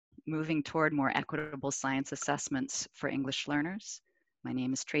moving toward more equitable science assessments for English learners. My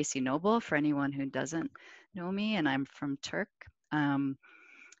name is Tracy Noble, for anyone who doesn't know me, and I'm from Turk. I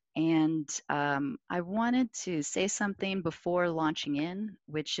wanted to say something before launching in,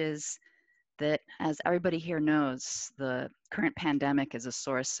 which is that, as everybody here knows, the current pandemic is a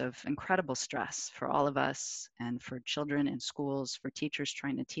source of incredible stress for all of us and for children in schools, for teachers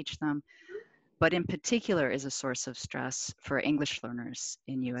trying to teach them, but in particular is a source of stress for English learners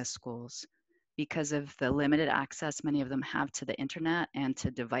in US schools because of the limited access many of them have to the internet and to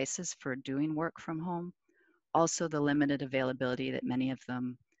devices for doing work from home. Also, the limited availability that many of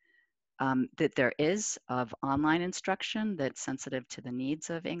them that there is of online instruction that's sensitive to the needs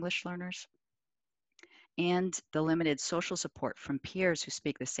of English learners, and the limited social support from peers who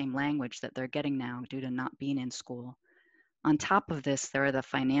speak the same language that they're getting now due to not being in school. On top of this, there are the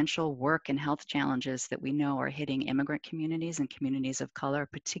financial, work, and health challenges that we know are hitting immigrant communities and communities of color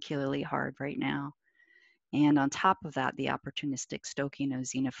particularly hard right now. And on top of that, the opportunistic stoking of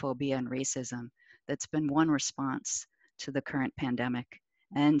xenophobia and racism that's been one response to the current pandemic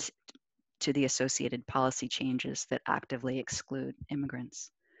and to the associated policy changes that actively exclude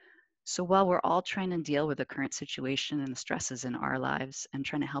immigrants. So while we're all trying to deal with the current situation and the stresses in our lives and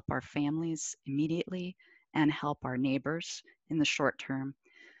trying to help our families immediately and help our neighbors in the short term,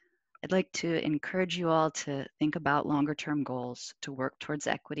 I'd like to encourage you all to think about longer term goals to work towards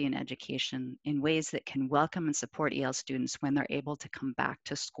equity in education in ways that can welcome and support EL students when they're able to come back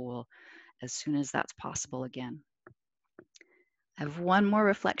to school as soon as that's possible again. I have one more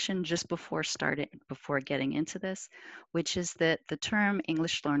reflection just before getting into this, which is that the term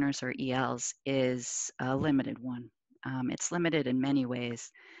English learners or ELs is a limited one. It's limited in many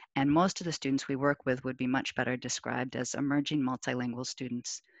ways, and most of the students we work with would be much better described as emerging multilingual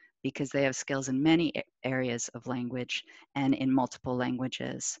students because they have skills in many areas of language and in multiple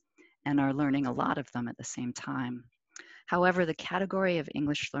languages and are learning a lot of them at the same time. However, the category of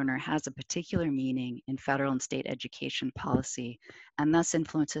English learner has a particular meaning in federal and state education policy and thus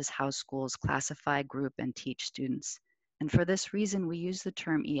influences how schools classify, group, and teach students. And for this reason, we use the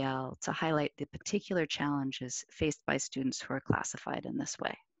term EL to highlight the particular challenges faced by students who are classified in this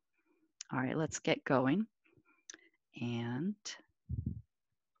way. All right, let's get going. And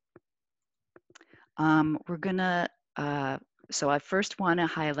we're gonna, so I first wanna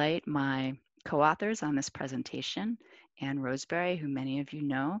highlight my co-authors on this presentation, Anne Roseberry, who many of you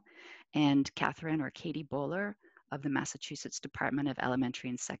know, and Catherine or Katie Bowler of the Massachusetts Department of Elementary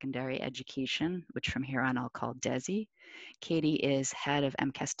and Secondary Education, which from here on I'll call DESE. Katie is head of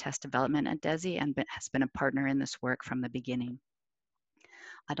MCAS test development at DESE and has been a partner in this work from the beginning.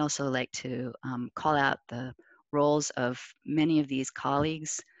 I'd also like to call out the roles of many of these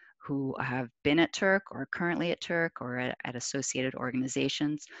colleagues who have been at Turk or currently at Turk or at associated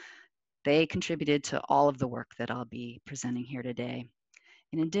organizations. They contributed to all of the work that I'll be presenting here today.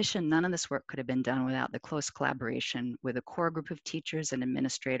 In addition, none of this work could have been done without the close collaboration with a core group of teachers and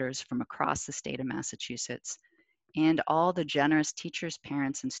administrators from across the state of Massachusetts, and all the generous teachers,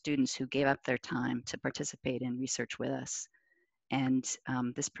 parents, and students who gave up their time to participate in research with us. And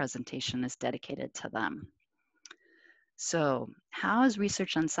this presentation is dedicated to them. So, how is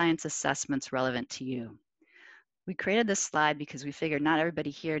research on science assessments relevant to you? We created this slide because we figured not everybody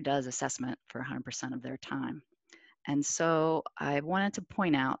here does assessment for 100% of their time. And so I wanted to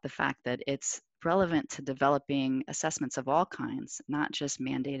point out the fact that it's relevant to developing assessments of all kinds, not just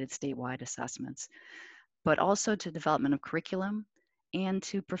mandated statewide assessments, but also to development of curriculum and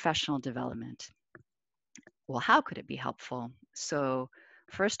to professional development. Well, how could it be helpful? So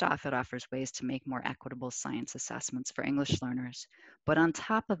first off, it offers ways to make more equitable science assessments for English learners. But on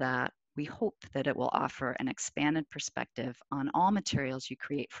top of that, we hope that it will offer an expanded perspective on all materials you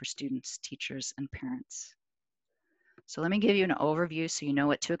create for students, teachers, and parents. So let me give you an overview so you know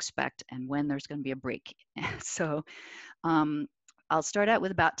what to expect and when there's going to be a break. So I'll start out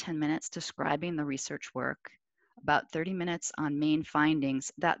with about 10 minutes describing the research work, about 30 minutes on main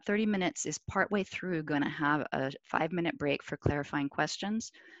findings. That 30 minutes is partway through going to have a 5-minute break for clarifying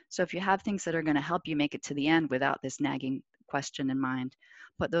questions. So if you have things that are going to help you make it to the end without this nagging question in mind,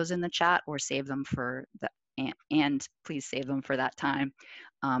 put those in the chat or save them for and please save them for that time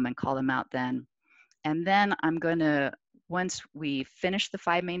and call them out then. And then I'm going to, once we finish the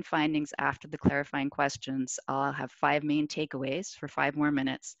 5 main findings after the clarifying questions, I'll have 5 main takeaways for 5 more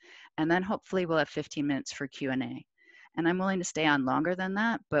minutes. And then hopefully we'll have 15 minutes for Q&A. And I'm willing to stay on longer than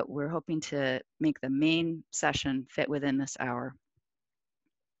that, but we're hoping to make the main session fit within this hour.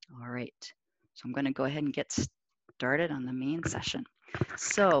 All right, so I'm going to go ahead and get started on the main session.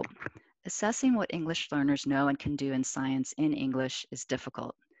 So, assessing what English learners know and can do in science in English is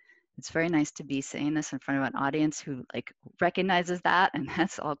difficult. It's very nice to be saying this in front of an audience who recognizes that, and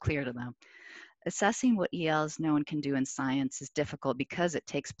that's all clear to them. Assessing what ELs know and can do in science is difficult because it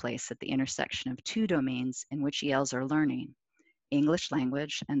takes place at the intersection of two domains in which ELs are learning, English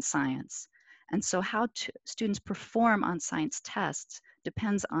language and science. And so how students perform on science tests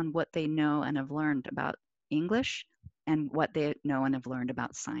depends on what they know and have learned about English and what they know and have learned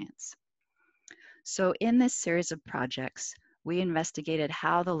about science. So in this series of projects, we investigated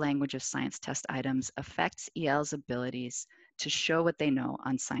how the language of science test items affects EL's abilities to show what they know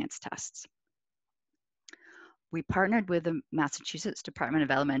on science tests. We partnered with the Massachusetts Department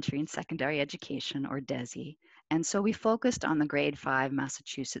of Elementary and Secondary Education, or DESE, and so we focused on the Grade 5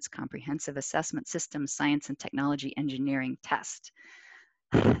 Massachusetts Comprehensive Assessment System Science and Technology Engineering test.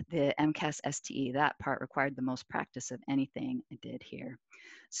 The MCAS STE, that part required the most practice of anything I did here.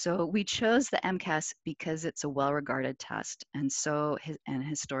 So we chose the MCAS because it's a well-regarded test, and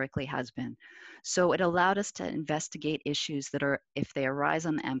historically has been. So it allowed us to investigate issues that are, if they arise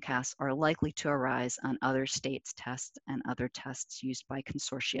on the MCAS, are likely to arise on other states' tests and other tests used by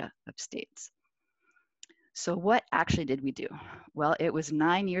consortia of states. So what actually did we do? Well, it was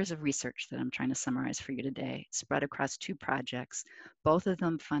 9 years of research that I'm trying to summarize for you today, spread across 2 projects, both of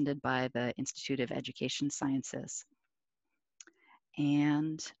them funded by the Institute of Education Sciences.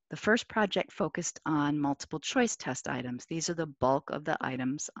 And the first project focused on multiple choice test items. These are the bulk of the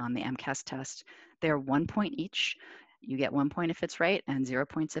items on the MCAS test. They're 1 point each. You get 1 point if it's right and 0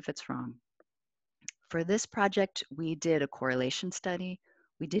 points if it's wrong. For this project, we did a correlation study.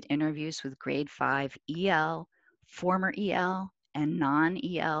 We did interviews with grade 5 EL, former EL, and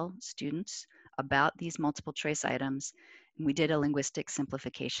non-EL students about these multiple choice items. And we did a linguistic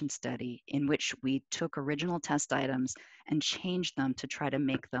simplification study in which we took original test items and changed them to try to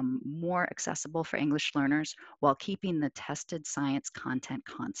make them more accessible for English learners while keeping the tested science content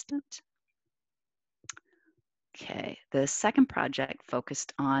constant. Okay, the second project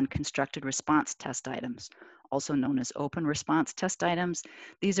focused on constructed response test items, also known as open response test items.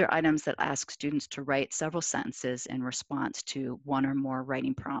 These are items that ask students to write several sentences in response to 1 or more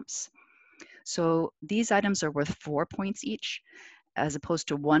writing prompts. So these items are worth 4 points each, as opposed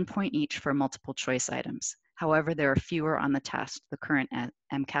to 1 point each for multiple choice items. However, there are fewer on the test. The current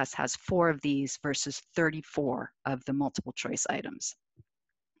MCAS has 4 of these versus 34 of the multiple choice items.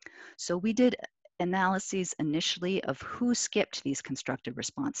 So we did analyses initially of who skipped these constructed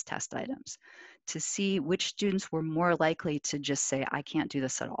response test items to see which students were more likely to just say, I can't do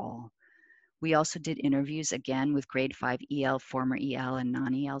this at all. We also did interviews again with grade 5 EL, former EL, and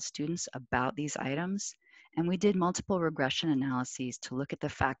non-EL students about these items. And we did multiple regression analyses to look at the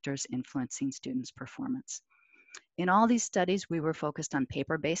factors influencing students' performance. In all these studies, we were focused on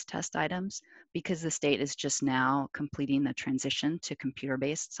paper-based test items because the state is just now completing the transition to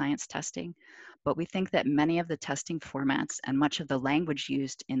computer-based science testing. But we think that many of the testing formats and much of the language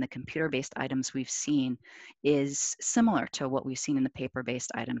used in the computer-based items we've seen is similar to what we've seen in the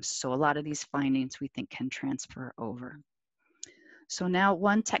paper-based items. So a lot of these findings we think can transfer over. So now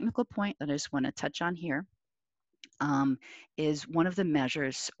one technical point that I just want to touch on here is one of the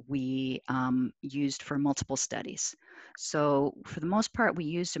measures we used for multiple studies. So for the most part, we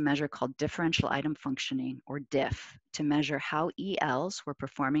used a measure called differential item functioning, or DIF, to measure how ELs were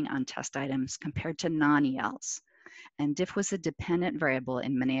performing on test items compared to non-ELs. And DIF was a dependent variable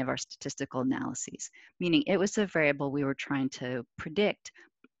in many of our statistical analyses, meaning it was a variable we were trying to predict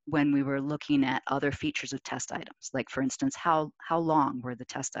when we were looking at other features of test items. Like for instance, how long were the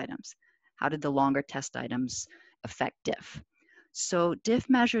test items? How did the longer test items affect DIF? So DIF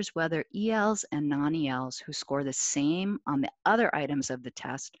measures whether ELs and non-ELs who score the same on the other items of the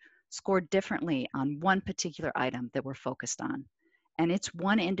test score differently on one particular item that we're focused on. And it's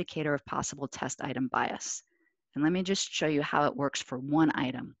one indicator of possible test item bias. And let me just show you how it works for one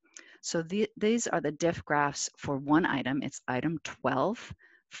item. So these are the DIF graphs for one item. It's item 12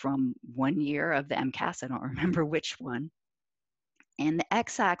 from 1 year of the MCAS. I don't remember which one. And the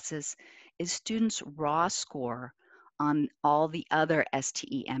x-axis is students' raw score on all the other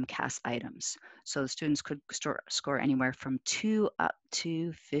STE MCAS items. So students could score anywhere from 2 up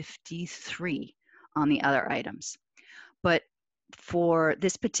to 53 on the other items. But for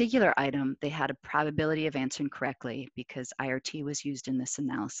this particular item, they had a probability of answering correctly because IRT was used in this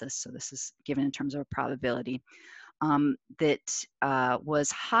analysis. So this is given in terms of a probability that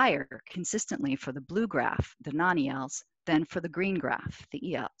was higher consistently for the blue graph, the non-ELs, than for the green graph,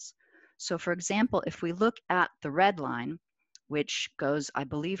 the ELs. So for example, if we look at the red line, which goes, I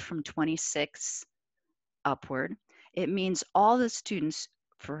believe, from 26 upward, it means all the students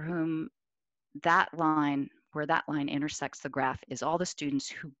for whom that line where that line intersects the graph is all the students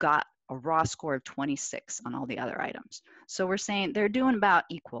who got a raw score of 26 on all the other items. So we're saying they're doing about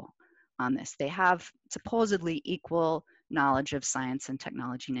equal on this. They have supposedly equal knowledge of science and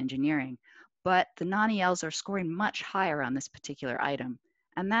technology and engineering, but the non-ELs are scoring much higher on this particular item.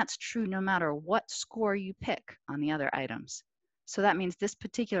 And that's true no matter what score you pick on the other items. So that means this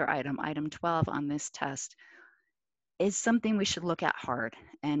particular item, item 12 on this test, is something we should look at hard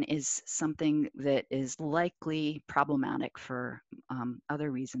and is something that is likely problematic for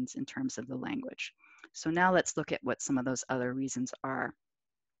other reasons in terms of the language. So now let's look at what some of those other reasons are.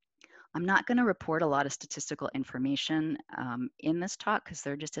 I'm not going to report a lot of statistical information in this talk because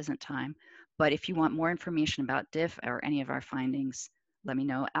there just isn't time. But if you want more information about DIF or any of our findings, let me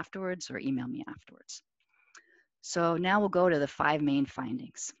know afterwards or email me afterwards. So now we'll go to the 5 main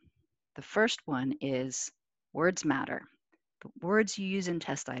findings. The first one is words matter. The words you use in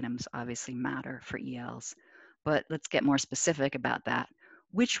test items obviously matter for ELs, but let's get more specific about that.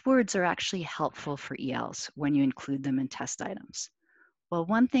 Which words are actually helpful for ELs when you include them in test items? Well,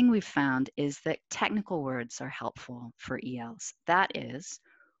 one thing we've found is that technical words are helpful for ELs. That is,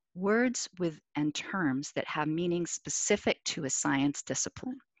 words with and terms that have meaning specific to a science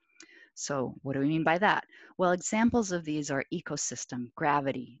discipline. So what do we mean by that? Well, examples of these are ecosystem,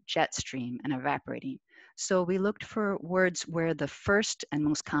 gravity, jet stream, and evaporating. So we looked for words where the first and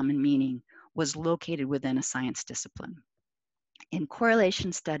most common meaning was located within a science discipline. In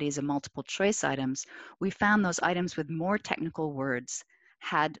correlation studies of multiple choice items, we found those items with more technical words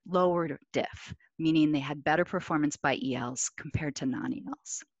had lower diff, meaning they had better performance by ELs compared to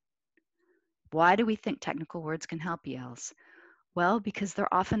non-ELs. Why do we think technical words can help ELs? Well, because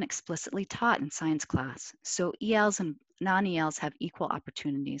they're often explicitly taught in science class, so ELs and non-ELs have equal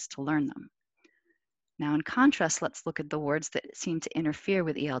opportunities to learn them. Now, in contrast, let's look at the words that seem to interfere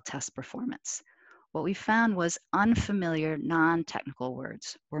with EL test performance. What we found was unfamiliar, non-technical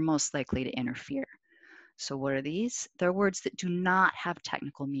words were most likely to interfere. So what are these? They're words that do not have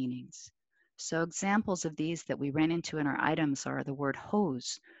technical meanings. So examples of these that we ran into in our items are the word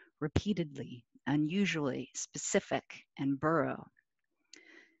hose, repeatedly, unusually, specific, and burrow.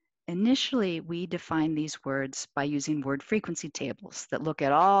 Initially, we defined these words by using word frequency tables that look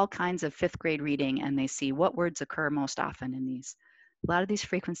at all kinds of 5th grade reading and they see what words occur most often in these. A lot of these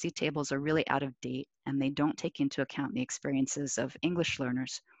frequency tables are really out of date and they don't take into account the experiences of English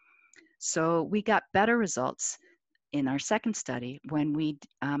learners. So we got better results in our second study when we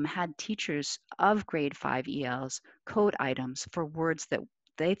had teachers of grade 5 ELs code items for words that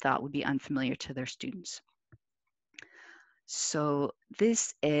they thought would be unfamiliar to their students. So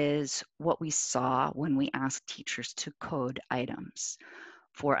this is what we saw when we asked teachers to code items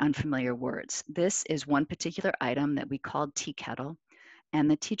for unfamiliar words. This is one particular item that we called tea kettle. And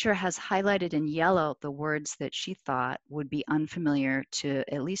the teacher has highlighted in yellow the words that she thought would be unfamiliar to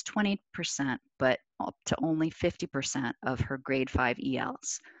at least 20%, but up to only 50% of her grade 5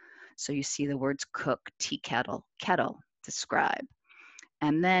 ELs. So you see the words cook, tea kettle, kettle, describe.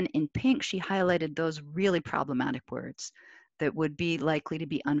 And then in pink, she highlighted those really problematic words that would be likely to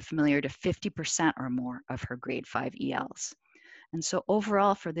be unfamiliar to 50% or more of her grade 5 ELs. And so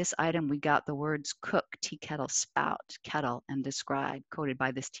overall for this item, we got the words cook, tea kettle, spout, kettle, and describe coded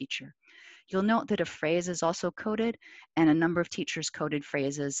by this teacher. You'll note that a phrase is also coded and a number of teachers coded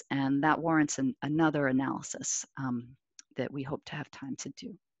phrases, and that warrants another analysis that we hope to have time to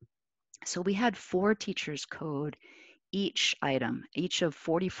do. So we had 4 teachers code each item, each of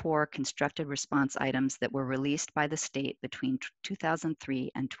 44 constructed response items that were released by the state between 2003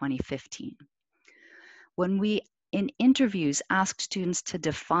 and 2015. When we in interviews asked students to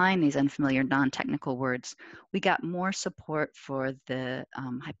define these unfamiliar non-technical words, we got more support for the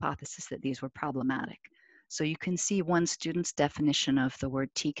hypothesis that these were problematic. So you can see one student's definition of the word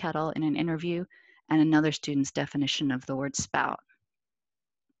tea kettle in an interview and another student's definition of the word spout.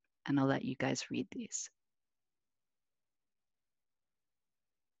 And I'll let you guys read these.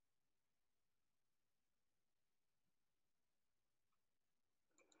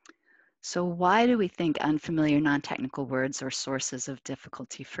 So why do we think unfamiliar non-technical words are sources of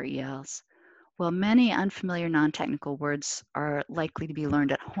difficulty for ELs? Well, many unfamiliar non-technical words are likely to be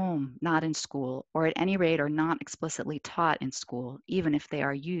learned at home, not in school, or at any rate are not explicitly taught in school, even if they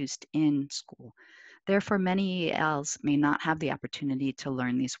are used in school. Therefore, many ELs may not have the opportunity to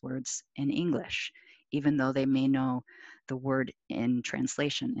learn these words in English, even though they may know the word in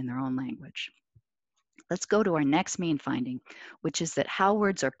translation in their own language. Let's go to our next main finding, which is that how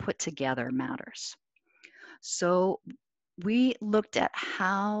words are put together matters. So we looked at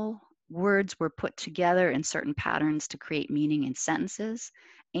how words were put together in certain patterns to create meaning in sentences,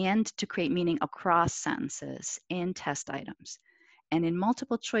 and to create meaning across sentences in test items. And in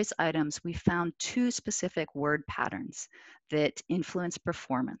multiple choice items, we found two specific word patterns that influence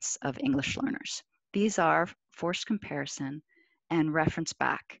performance of English learners. These are forced comparison and reference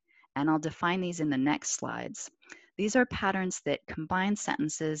back. And I'll define these in the next slides. These are patterns that combine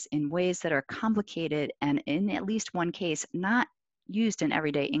sentences in ways that are complicated and in at least one case, not used in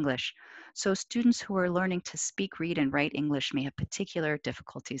everyday English. So students who are learning to speak, read, and write English may have particular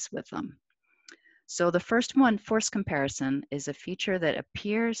difficulties with them. So the first one, forced comparison, is a feature that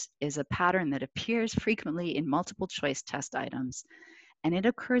is a pattern that appears frequently in multiple choice test items. And it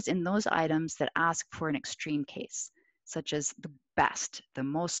occurs in those items that ask for an extreme case, such as the best, the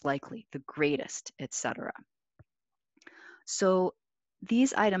most likely, the greatest, etc. So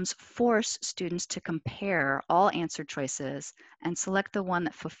these items force students to compare all answer choices and select the one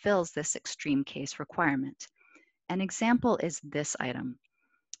that fulfills this extreme case requirement. An example is this item,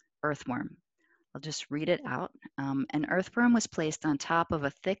 earthworm. I'll just read it out. An earthworm was placed on top of a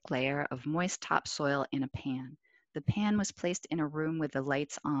thick layer of moist topsoil in a pan. The pan was placed in a room with the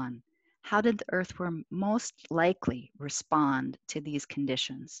lights on. How did the earthworm most likely respond to these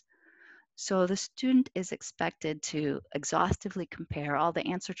conditions? So the student is expected to exhaustively compare all the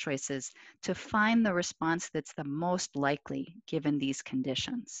answer choices to find the response that's the most likely given these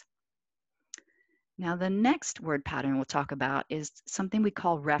conditions. Now, the next word pattern we'll talk about is something we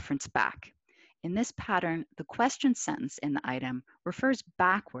call reference back. In this pattern, the question sentence in the item refers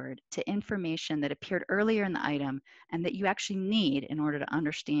backward to information that appeared earlier in the item and that you actually need in order to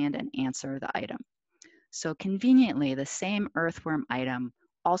understand and answer the item. So conveniently, the same earthworm item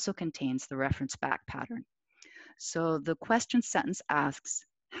also contains the reference back pattern. So the question sentence asks,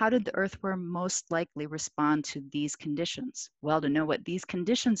 how did the earthworm most likely respond to these conditions? Well, to know what these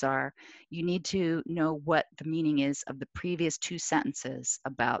conditions are, you need to know what the meaning is of the previous two sentences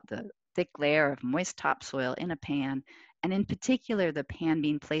about the thick layer of moist topsoil in a pan, and in particular, the pan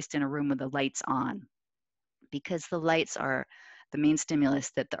being placed in a room with the lights on, because the lights are the main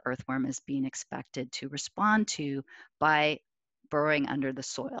stimulus that the earthworm is being expected to respond to by burrowing under the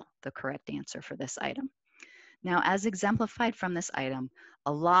soil, the correct answer for this item. Now, as exemplified from this item,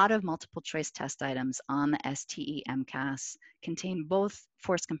 a lot of multiple choice test items on the STE MCAS contain both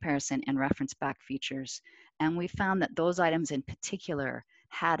forced comparison and reference back features. And we found that those items in particular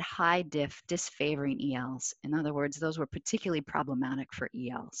had high disfavoring ELs. In other words, those were particularly problematic for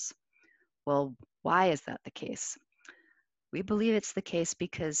ELs. Well, why is that the case? We believe it's the case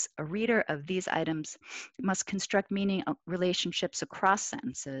because a reader of these items must construct meaning relationships across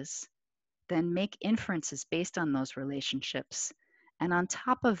sentences, then make inferences based on those relationships. And on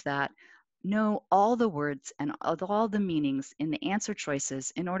top of that, know all the words and all the meanings in the answer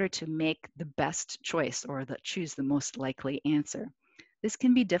choices in order to make the best choice or choose the most likely answer. This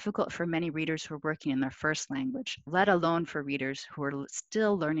can be difficult for many readers who are working in their first language, let alone for readers who are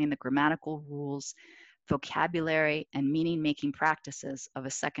still learning the grammatical rules, vocabulary, and meaning-making practices of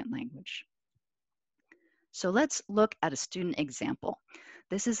a second language. So let's look at a student example.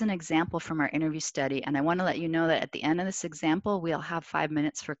 This is an example from our interview study, and I want to let you know that at the end of this example, we'll have 5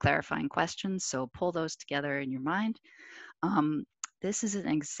 minutes for clarifying questions, so pull those together in your mind. This is an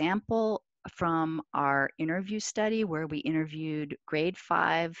example from our interview study where we interviewed grade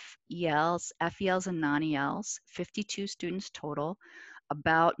 5 ELs, FELs, and non-ELs, 52 students total,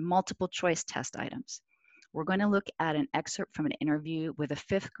 about multiple choice test items. We're going to look at an excerpt from an interview with a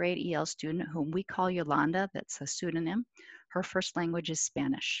 5th grade EL student whom we call Yolanda, that's a pseudonym. Her first language is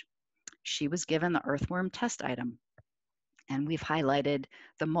Spanish. She was given the earthworm test item, and we've highlighted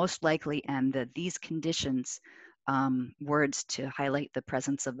the most likely and these conditions words to highlight the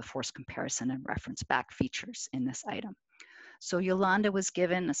presence of the forced comparison and reference back features in this item. So Yolanda was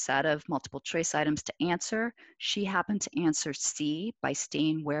given a set of multiple choice items to answer. She happened to answer C by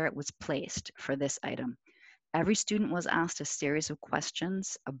staying where it was placed for this item. Every student was asked a series of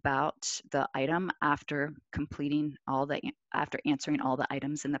questions about the item after answering all the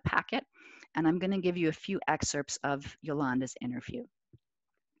items in the packet. And I'm going to give you a few excerpts of Yolanda's interview.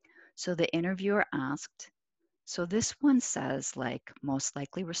 So the interviewer asked, so this one says like most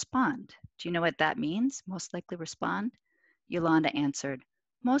likely respond. Do you know what that means? Most likely respond? Yolanda answered,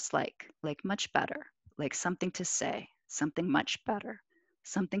 most like much better, like something to say, something much better,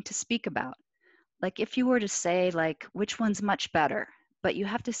 something to speak about. Like if you were to say like, which one's much better, but you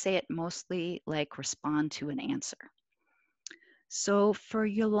have to say it mostly like respond to an answer. So for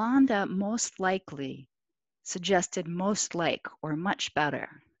Yolanda, most likely suggested most like or much better.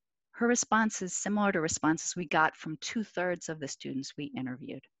 Her response is similar to responses we got from 2/3 of the students we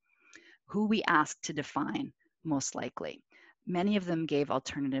interviewed, who we asked to define most likely. Many of them gave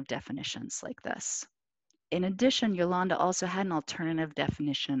alternative definitions like this. In addition, Yolanda also had an alternative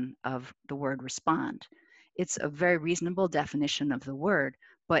definition of the word respond. It's a very reasonable definition of the word,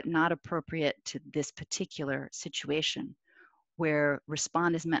 but not appropriate to this particular situation, where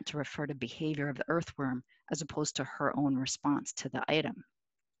respond is meant to refer to behavior of the earthworm as opposed to her own response to the item.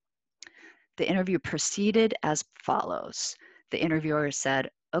 The interview proceeded as follows. The interviewer said,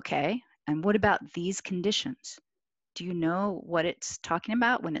 okay, and what about these conditions? Do you know what it's talking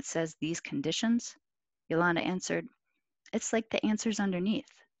about when it says these conditions? Yolanda answered, it's like the answers underneath,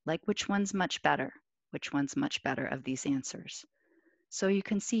 like which one's much better? Which one's much better of these answers? So you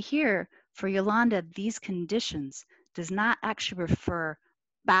can see here, for Yolanda, these conditions does not actually refer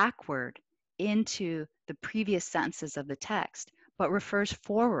backward into the previous sentences of the text, but refers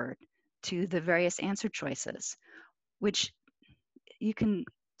forward to the various answer choices, which you can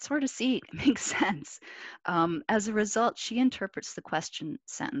sort of see makes sense. As a result, she interprets the question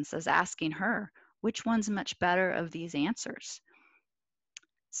sentence as asking her, which one's much better of these answers?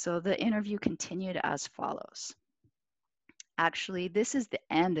 So the interview continued as follows. Actually, this is the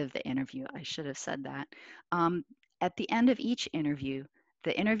end of the interview. I should have said that. At the end of each interview,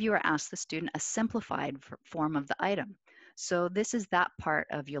 the interviewer asks the student a simplified form of the item. So this is that part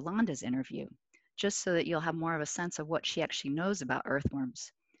of Yolanda's interview, just so that you'll have more of a sense of what she actually knows about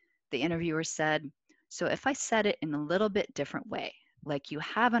earthworms. The interviewer said, so if I said it in a little bit different way, like you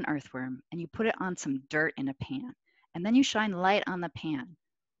have an earthworm and you put it on some dirt in a pan, and then you shine light on the pan,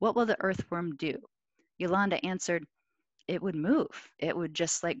 what will the earthworm do? Yolanda answered, it would move. It would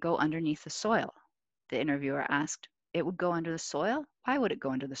just like go underneath the soil. The interviewer asked, it would go under the soil? Why would it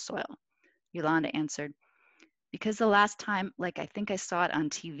go under the soil? Yolanda answered, because the last time, like I think I saw it on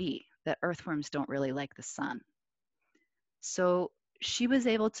TV, that earthworms don't really like the sun. So she was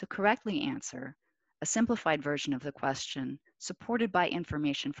able to correctly answer a simplified version of the question, supported by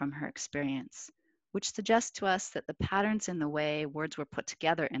information from her experience, which suggests to us that the patterns in the way words were put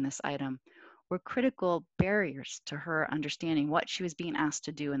together in this item were critical barriers to her understanding what she was being asked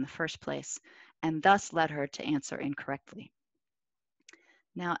to do in the first place, and thus led her to answer incorrectly.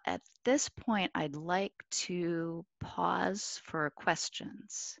 Now, at this point, I'd like to pause for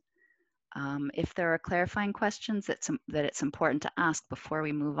questions. If there are clarifying questions that it's important to ask before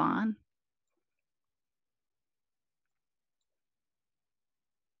we move on.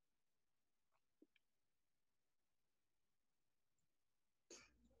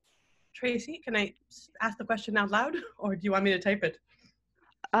 Tracy, can I ask the question out loud, or do you want me to type it?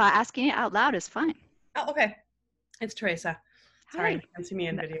 Asking it out loud is fine. Oh, okay. It's Teresa. Sorry, Hi. you can't see me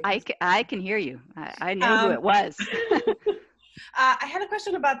in video. I can hear you. I know who it was. I had a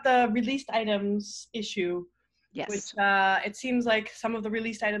question about the released items issue. Yes. Which it seems like some of the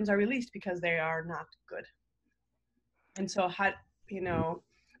released items are released because they are not good. And so,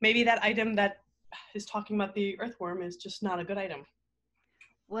 maybe that item that is talking about the earthworm is just not a good item.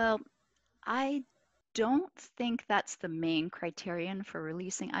 Well, I don't think that's the main criterion for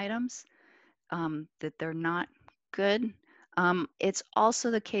releasing items, that they're not good. It's also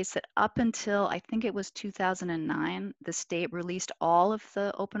the case that up until I think it was 2009, the state released all of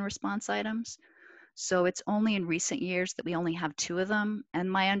the open response items. So it's only in recent years that we only have 2 of them.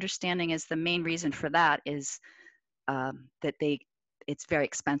 And my understanding is the main reason for that is that it's very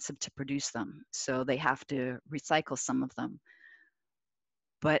expensive to produce them. So they have to recycle some of them.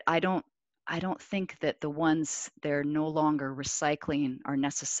 But I don't think that the ones they're no longer recycling are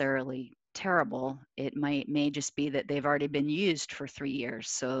necessarily terrible. It may just be that they've already been used for 3 years,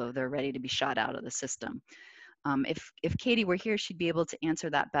 so they're ready to be shot out of the system. If Katie were here, she'd be able to answer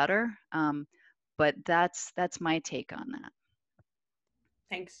that better. But that's my take on that.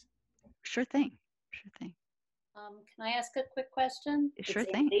 Thanks. Sure thing. Sure thing. Can I ask a quick question? Sure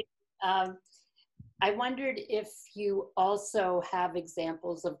thing. I wondered if you also have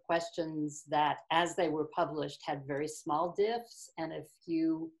examples of questions that, as they were published, had very small diffs, and if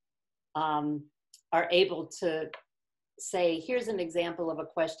you are able to say, here's an example of a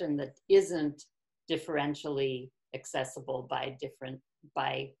question that isn't differentially accessible by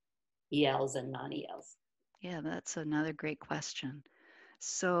ELs and non-ELs. Yeah, that's another great question.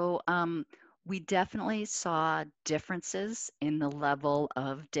 So we definitely saw differences in the level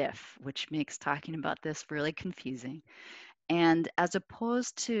of diff, which makes talking about this really confusing. And as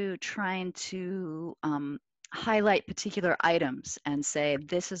opposed to trying to highlight particular items and say,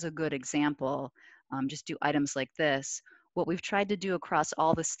 this is a good example, just do items like this, what we've tried to do across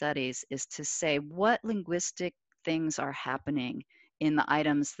all the studies is to say what linguistic things are happening in the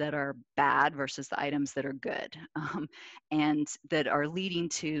items that are bad versus the items that are good, and that are leading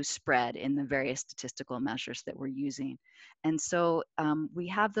to spread in the various statistical measures that we're using. And so we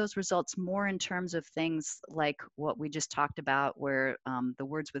have those results more in terms of things like what we just talked about, where the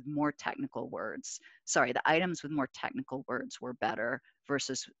words with more technical words, sorry, the items with more technical words were better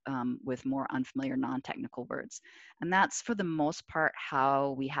versus with more unfamiliar non-technical words. And that's for the most part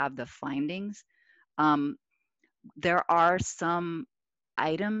how we have the findings. There are some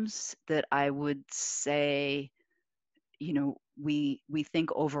items that I would say, you know, we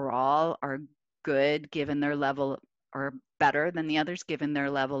think overall are good given their level, or better than the others given their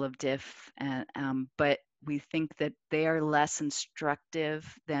level of diff, and but we think that they are less instructive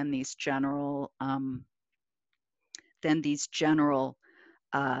than these general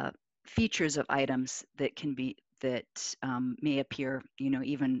features of items that can be, that may appear, you know,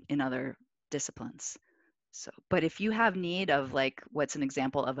 even in other disciplines. So, but if you have need of like, what's an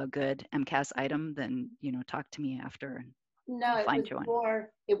example of a good MCAS item, then, you know, talk to me after and No, we'll find you one.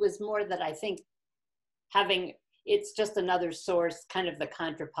 it was more that I think having, it's just another source, kind of the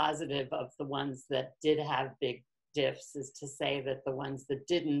contrapositive of the ones that did have big diffs, is to say that the ones that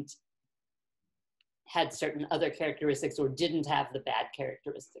didn't had certain other characteristics or didn't have the bad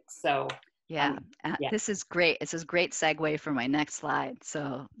characteristics. So yeah, yeah. This is great. This is great segue for my next slide.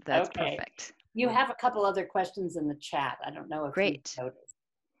 So that's okay. Perfect. You have a couple other questions in the chat. I don't know if Great. you noticed.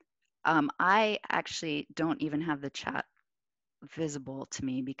 I actually don't even have the chat visible to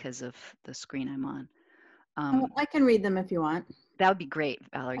me because of the screen I'm on. I can read them if you want. That would be great,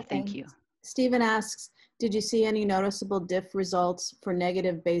 Valerie. Okay. Thank you. Stephen asks, did you see any noticeable diff results for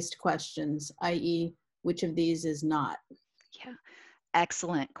negative-based questions, i.e., which of these is not? Yeah,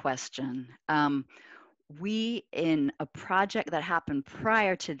 excellent question. We, in a project that happened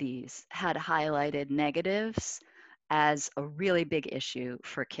prior to these, had highlighted negatives as a really big issue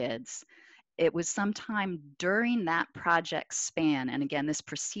for kids. It was sometime during that project span, and again, this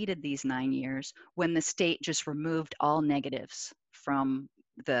preceded these 9 years, when the state just removed all negatives from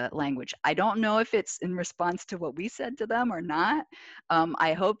the language. I don't know if it's in response to what we said to them or not.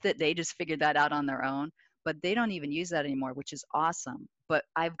 I hope that they just figured that out on their own, but they don't even use that anymore, which is awesome. But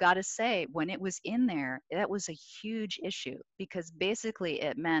I've got to say, when it was in there, that was a huge issue, because basically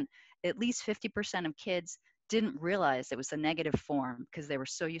it meant at least 50% of kids didn't realize it was a negative form because they were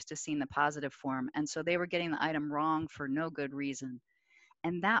so used to seeing the positive form. And so they were getting the item wrong for no good reason.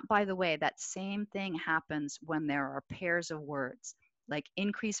 And that, by the way, that same thing happens when there are pairs of words, like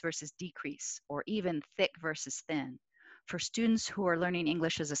increase versus decrease, or even thick versus thin. For students who are learning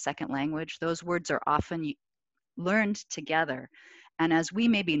English as a second language, those words are often learned together. And as we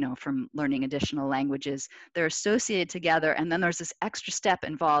maybe know from learning additional languages, they're associated together. And then there's this extra step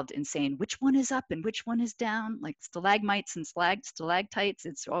involved in saying which one is up and which one is down, like stalagmites and stalactites.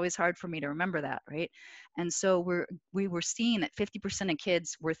 It's always hard for me to remember that, right? And so we were seeing that 50% of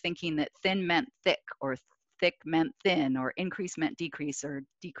kids were thinking that thin meant thick, or thick meant thin, or increase meant decrease, or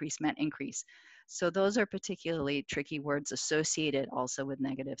decrease meant increase. So those are particularly tricky words associated also with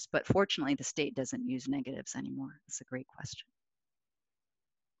negatives, but fortunately the state doesn't use negatives anymore. It's a great question.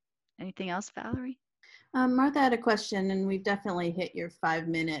 Anything else, Valerie? Martha had a question, and we've definitely hit your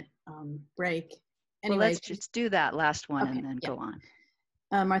 5-minute break. Anyway, well, let's just do that last one, okay, and then go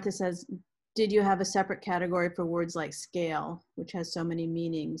on. Martha says, did you have a separate category for words like scale, which has so many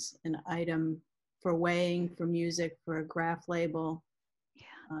meanings, an item for weighing, for music, for a graph label?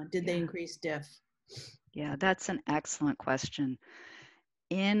 Did they increase diff? Yeah, that's an excellent question.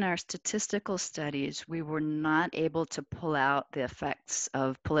 In our statistical studies, we were not able to pull out the effects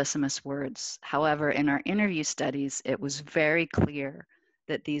of polysemous words. However, in our interview studies, it was very clear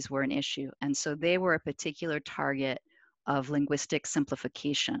that these were an issue. And so they were a particular target of linguistic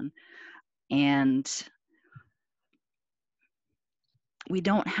simplification. And we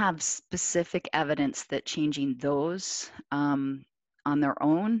don't have specific evidence that changing those on their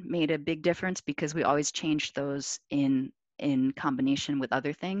own made a big difference, because we always change those in combination with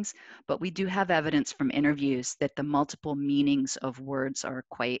other things. But we do have evidence from interviews that the multiple meanings of words are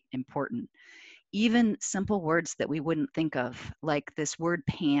quite important. Even simple words that we wouldn't think of, like this word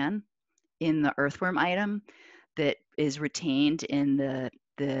pan in the earthworm item that is retained in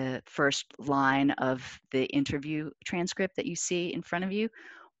the first line of the interview transcript that you see in front of you.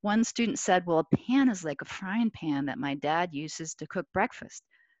 One student said, well, a pan is like a frying pan that my dad uses to cook breakfast.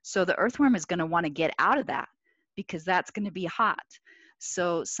 So the earthworm is going to want to get out of that because that's going to be hot.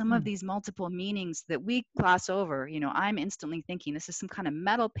 So some of these multiple meanings that we gloss over, you know, I'm instantly thinking this is some kind of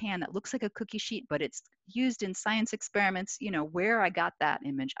metal pan that looks like a cookie sheet, but it's used in science experiments. You know, where I got that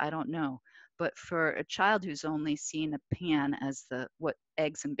image, I don't know. But for a child who's only seen a pan as what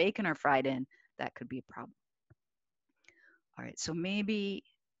eggs and bacon are fried in, that could be a problem. All right, so maybe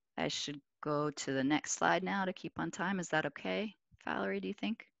I should go to the next slide now to keep on time. Is that okay, Valerie, do you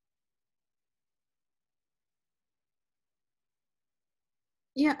think?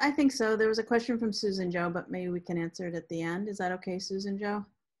 Yeah, I think so. There was a question from Susan Joe, but maybe we can answer it at the end. Is that okay, Susan Joe?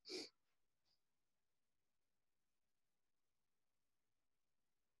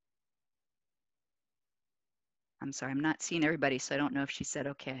 I'm sorry, I'm not seeing everybody, so I don't know if she said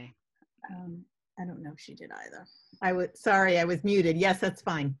okay. I don't know if she did either. Sorry, I was muted. Yes, that's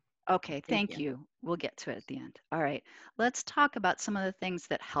fine. Okay, thank you. We'll get to it at the end. All right, let's talk about some of the things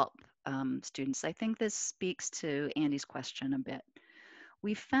that help students. I think this speaks to Andy's question a bit.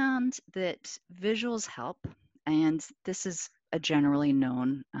 We found that visuals help, and this is a generally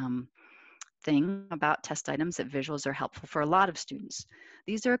known thing about test items, that visuals are helpful for a lot of students.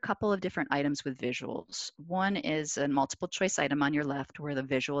 These are a couple of different items with visuals. One is a multiple choice item on your left where the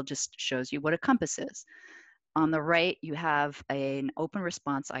visual just shows you what a compass is. On the right, you have an open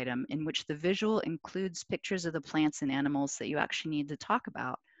response item in which the visual includes pictures of the plants and animals that you actually need to talk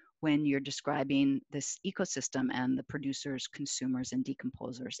about when you're describing this ecosystem and the producers, consumers, and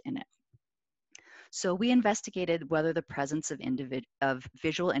decomposers in it. So we investigated whether the presence of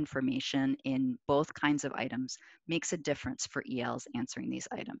visual information in both kinds of items makes a difference for ELs answering these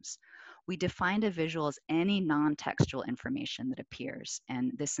items. We defined a visual as any non-textual information that appears,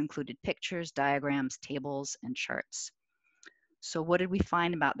 and this included pictures, diagrams, tables, and charts. So what did we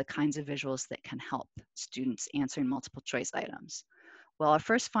find about the kinds of visuals that can help students answering multiple choice items? Well, our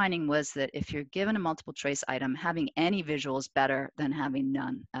first finding was that if you're given a multiple choice item, having any visual is better than having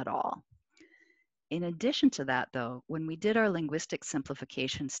none at all. In addition to that, though, when we did our linguistic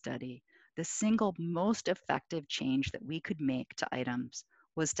simplification study, the single most effective change that we could make to items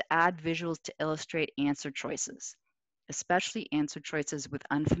was to add visuals to illustrate answer choices, especially answer choices with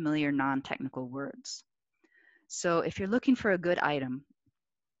unfamiliar non-technical words. So if you're looking for a good item,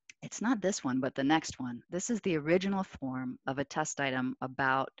 it's not this one, but the next one. This is the original form of a test item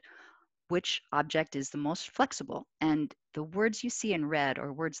about which object is the most flexible. And the words you see in red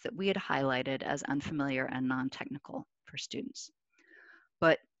are words that we had highlighted as unfamiliar and non-technical for students.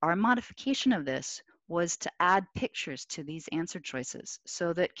 But our modification of this was to add pictures to these answer choices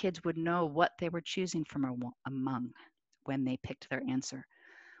so that kids would know what they were choosing from among when they picked their answer.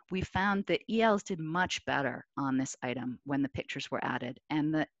 We found that ELs did much better on this item when the pictures were added,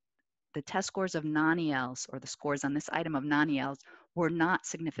 and that the test scores of non-ELs, or the scores on this item of non-ELs, were not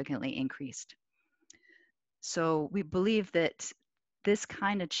significantly increased. So we believe that this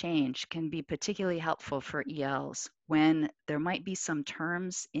kind of change can be particularly helpful for ELs when there might be some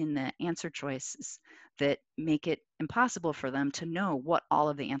terms in the answer choices that make it impossible for them to know what all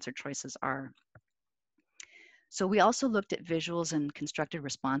of the answer choices are. So we also looked at visuals and constructed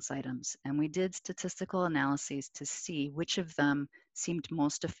response items, and we did statistical analyses to see which of them seemed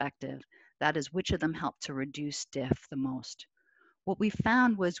most effective. That is, which of them helped to reduce diff the most. What we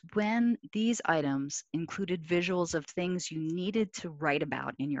found was when these items included visuals of things you needed to write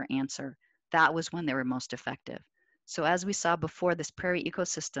about in your answer, that was when they were most effective. So as we saw before, this prairie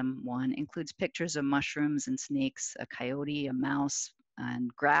ecosystem one includes pictures of mushrooms and snakes, a coyote, a mouse, and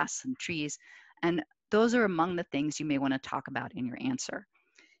grass and trees. And those are among the things you may want to talk about in your answer.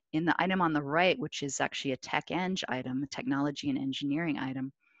 In the item on the right, which is actually a tech-eng item, a technology and engineering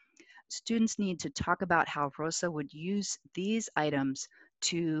item, students need to talk about how Rosa would use these items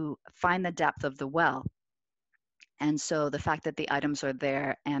to find the depth of the well. And so the fact that the items are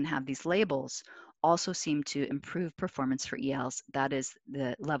there and have these labels also seem to improve performance for ELs. That is,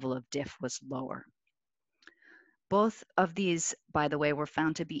 the level of diff was lower. Both of these, by the way, were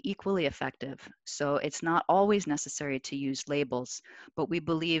found to be equally effective. So it's not always necessary to use labels, but we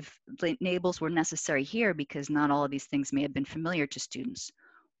believe labels were necessary here because not all of these things may have been familiar to students,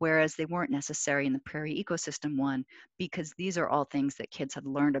 whereas they weren't necessary in the prairie ecosystem one because these are all things that kids had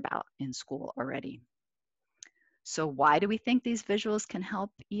learned about in school already. So why do we think these visuals can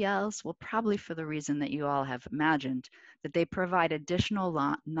help ELs? Well, probably for the reason that you all have imagined, that they provide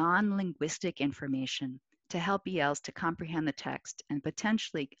additional non-linguistic information to help ELs to comprehend the text and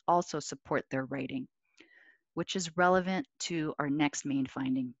potentially also support their writing, which is relevant to our next main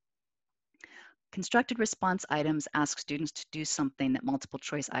finding. Constructed response items ask students to do something that multiple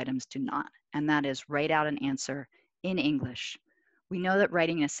choice items do not, and that is write out an answer in English. We know that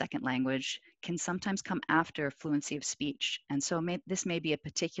writing in a second language can sometimes come after fluency of speech, and so this may be a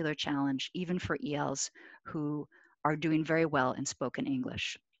particular challenge even for ELs who are doing very well in spoken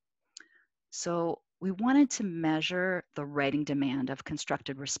English. So we wanted to measure the writing demand of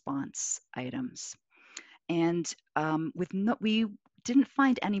constructed response items. And we didn't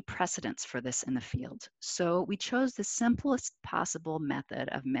find any precedents for this in the field. So we chose the simplest possible method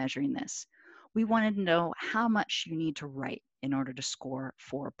of measuring this. We wanted to know how much you need to write in order to score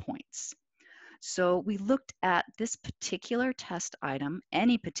 4 points. So we looked at this particular test item,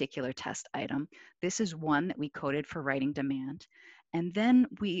 any particular test item. This is one that we coded for writing demand. And then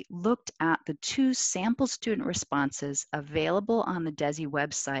we looked at the 2 sample student responses available on the DESI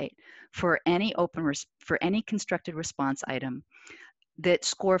website for any for any constructed response item that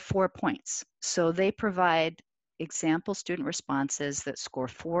score 4 points. So they provide example student responses that score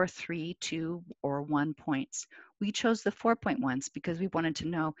 4, 3, 2, or 1 points. We chose the 4-point ones because we wanted to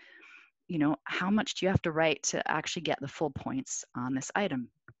know, how much do you have to write to actually get the full points on this item?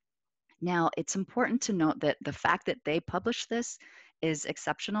 Now, it's important to note that the fact that they publish this is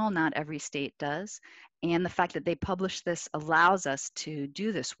exceptional. Not every state does. And the fact that they publish this allows us to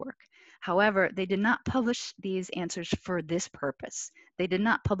do this work. However, they did not publish these answers for this purpose. They did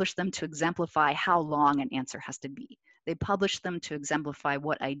not publish them to exemplify how long an answer has to be. They published them to exemplify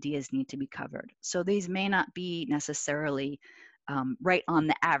what ideas need to be covered. So these may not be necessarily right on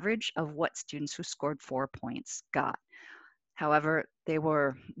the average of what students who scored 4 points got. However, they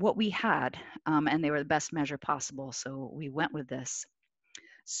were what we had, and they were the best measure possible, so we went with this.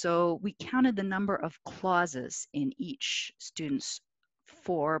 So we counted the number of clauses in each student's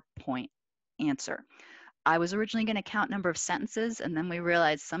 4-point answer. I was originally going to count number of sentences, and then we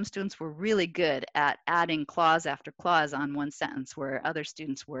realized some students were really good at adding clause after clause on one sentence, where other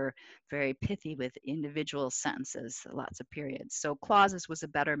students were very pithy with individual sentences, lots of periods. So clauses was a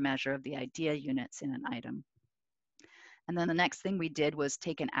better measure of the idea units in an item. And then the next thing we did was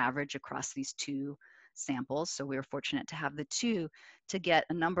take an average across these 2 samples. So we were fortunate to have the 2 to get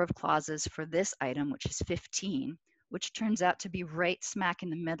a number of clauses for this item, which is 15, which turns out to be right smack in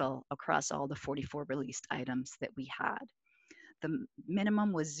the middle across all the 44 released items that we had. The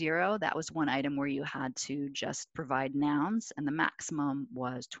minimum was 0. That was one item where you had to just provide nouns, and the maximum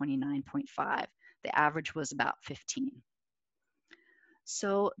was 29.5. The average was about 15.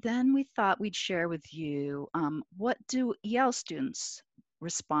 So then we thought we'd share with you what do EL students'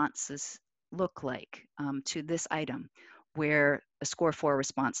 responses look like to this item, where a score 4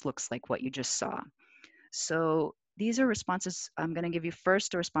 response looks like what you just saw. So these are responses. I'm going to give you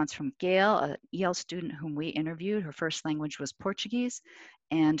first a response from Gail, an EL student whom we interviewed. Her first language was Portuguese,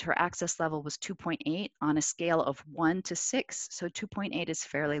 and her access level was 2.8 on a scale of 1 to 6. So 2.8 is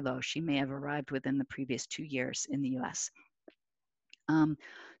fairly low. She may have arrived within the previous 2 years in the US.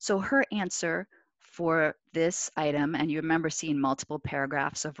 So her answer for this item, and you remember seeing multiple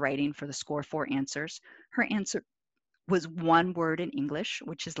paragraphs of writing for the score 4 answers, her answer was 1 word in English,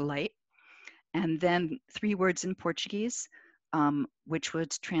 which is light, and then 3 words in Portuguese, which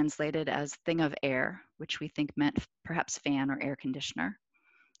was translated as thing of air, which we think meant perhaps fan or air conditioner.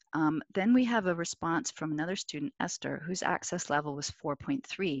 Then we have a response from another student, Esther, whose access level was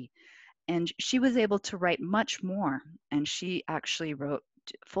 4.3. And she was able to write much more. And she actually wrote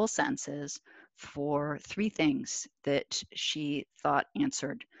full sentences for 3 things that she thought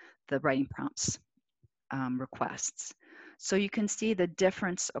answered the writing prompts requests. So you can see the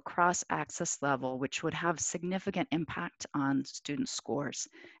difference across access level, which would have significant impact on student scores.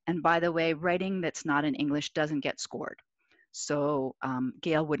 And by the way, writing that's not in English doesn't get scored. So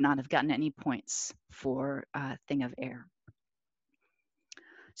Gail would not have gotten any points for thing of air.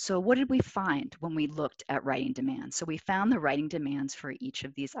 So what did we find when we looked at writing demands? So we found the writing demands for each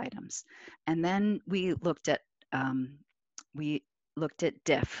of these items. And then we looked at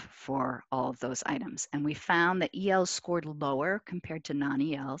diff for all of those items. And we found that ELs scored lower compared to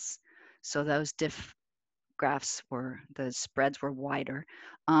non-ELs. So those diff graphs the spreads were wider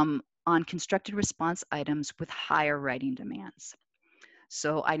on constructed response items with higher writing demands.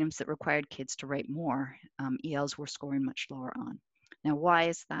 So items that required kids to write more, ELs were scoring much lower on. Now, why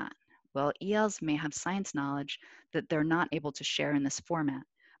is that? Well, ELs may have science knowledge that they're not able to share in this format,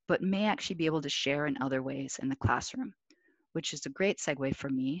 but may actually be able to share in other ways in the classroom, which is a great segue for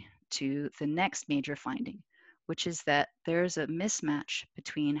me to the next major finding, which is that there's a mismatch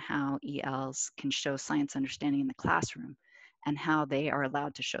between how ELs can show science understanding in the classroom and how they are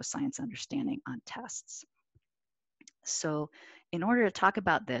allowed to show science understanding on tests. So in order to talk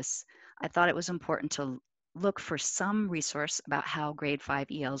about this, I thought it was important to look for some resource about how grade 5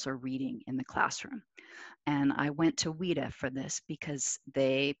 ELs are reading in the classroom. And I went to WIDA for this because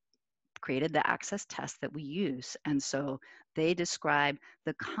they created the access test that we use. And so they describe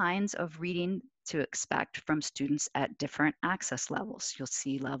the kinds of reading to expect from students at different access levels. You'll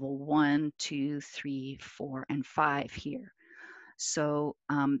see level 1, 2, 3, 4, and 5 here. So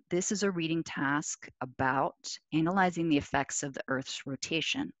this is a reading task about analyzing the effects of the Earth's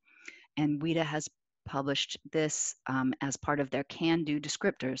rotation. And WIDA has published this as part of their can-do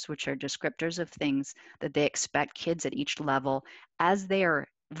descriptors, which are descriptors of things that they expect kids at each level as they are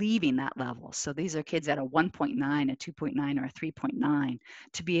leaving that level. So these are kids at a 1.9, a 2.9, or a 3.9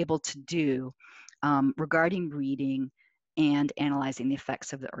 to be able to do regarding reading and analyzing the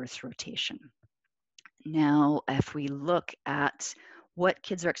effects of the Earth's rotation. Now, if we look at what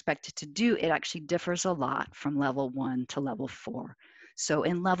kids are expected to do, it actually differs a lot from level 1 to level 4. So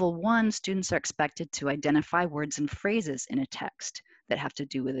in level 1, students are expected to identify words and phrases in a text that have to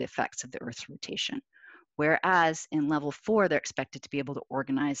do with the effects of the Earth's rotation. Whereas in level 4, they're expected to be able to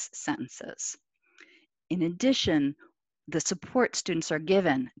organize sentences. In addition, the support students are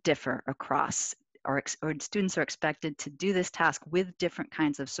given differ across, or students are expected to do this task with different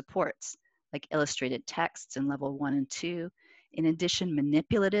kinds of supports, like illustrated texts in level 1 and 2. In addition,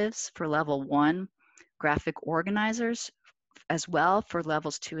 manipulatives for level 1, graphic organizers as well for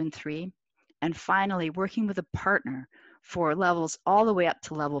levels 2 and 3. And finally, working with a partner for levels all the way up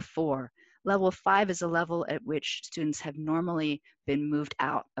to level 4. Level 5 is a level at which students have normally been moved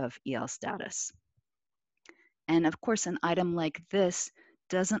out of EL status. And of course, an item like this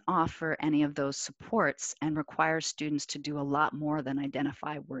doesn't offer any of those supports and requires students to do a lot more than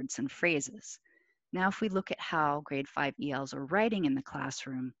identify words and phrases. Now, if we look at how grade 5 ELs are writing in the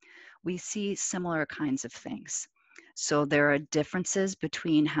classroom, we see similar kinds of things. So there are differences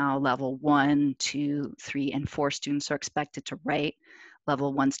between how level 1, 2, 3, and 4 students are expected to write.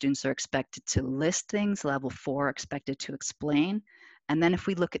 Level 1 students are expected to list things, level 4 are expected to explain. And then if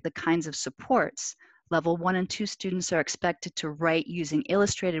we look at the kinds of supports, level 1 and 2 students are expected to write using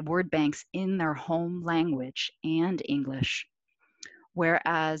illustrated word banks in their home language and English.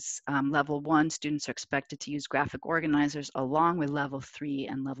 Whereas level 1 students are expected to use graphic organizers along with level 3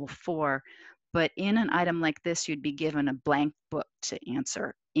 and level 4. But in an item like this, you'd be given a blank book to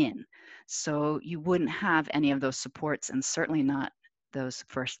answer in. So you wouldn't have any of those supports, and certainly not those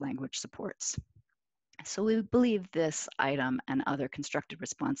first language supports. So we believe this item and other constructed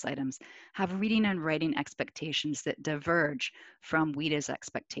response items have reading and writing expectations that diverge from WIDA's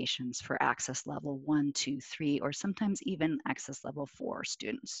expectations for access level 1, 2, 3, or sometimes even access level 4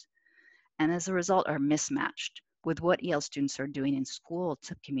 students. And as a result are mismatched with what EL students are doing in school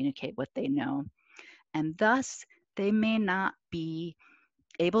to communicate what they know. And thus, they may not be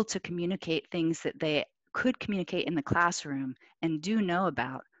able to communicate things that they could communicate in the classroom and do know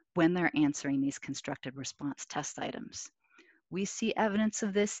about when they're answering these constructed response test items. We see evidence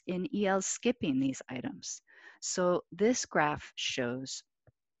of this in ELs skipping these items. So this graph shows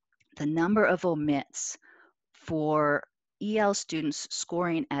the number of omits for EL students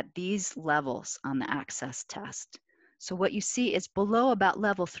scoring at these levels on the access test. So what you see is below about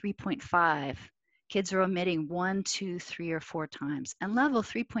level 3.5, kids are omitting 1, 2, 3, or 4 times. And level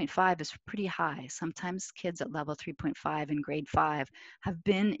 3.5 is pretty high. Sometimes kids at level 3.5 in grade 5 have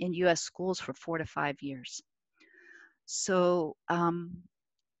been in US schools for 4 to 5 years. So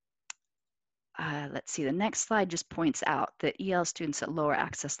let's see, the next slide just points out that EL students at lower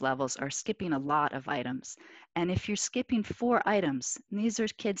access levels are skipping a lot of items. And if you're skipping 4 items, these are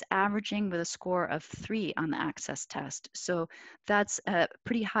kids averaging with a score of 3 on the access test. So that's a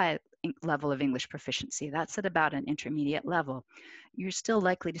pretty high level of English proficiency. That's at about an intermediate level. You're still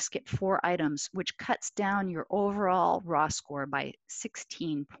likely to skip 4 items, which cuts down your overall raw score by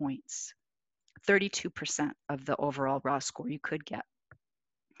 16 points, 32% of the overall raw score you could get.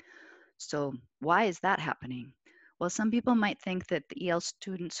 So why is that happening? Well, some people might think that the EL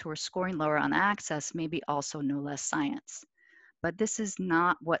students who are scoring lower on access maybe also know less science, but this is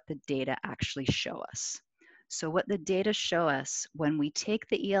not what the data actually show us. So what the data show us when we take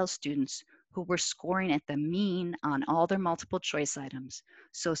the EL students who were scoring at the mean on all their multiple choice items,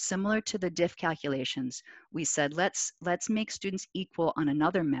 so similar to the diff calculations, we said let's make students equal on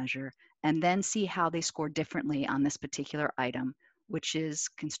another measure and then see how they score differently on this particular item, which is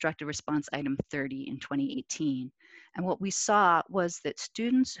constructed response item 30 in 2018. And what we saw was that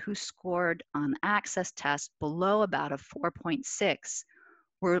students who scored on access test below about a 4.6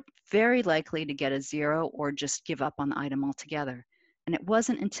 were very likely to get a 0 or just give up on the item altogether. And it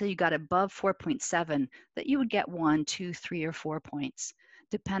wasn't until you got above 4.7 that you would get 1, 2, 3, or 4 points,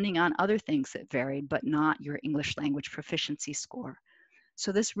 depending on other things that varied, but not your English language proficiency score.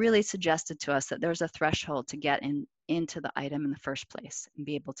 So this really suggested to us that there's a threshold to get into the item in the first place and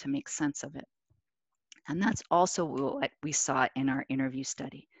be able to make sense of it. And that's also what we saw in our interview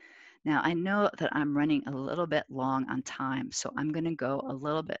study. Now, I know that I'm running a little bit long on time, so I'm going to go a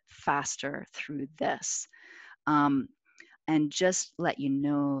little bit faster through this. And just let you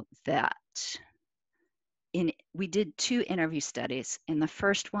know that we did 2 interview studies. In the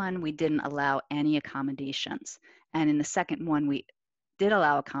first one, we didn't allow any accommodations. And in the second one, we did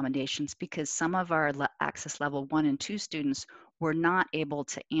allow accommodations because some of our access level 1 and 2 students were not able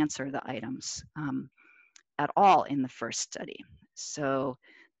to answer the items at all in the first study. So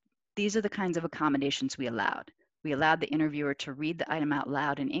these are the kinds of accommodations we allowed. We allowed the interviewer to read the item out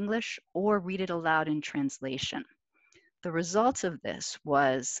loud in English or read it aloud in translation. The results of this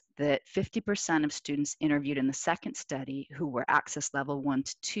was that 50% of students interviewed in the second study who were access level 1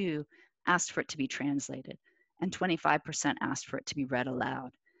 to 2 asked for it to be translated, and 25% asked for it to be read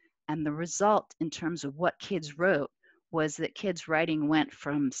aloud. And the result in terms of what kids wrote was that kids' writing went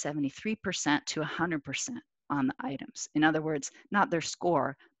from 73% to 100% on the items. In other words, not their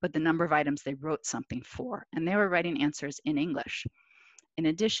score, but the number of items they wrote something for. And they were writing answers in English. In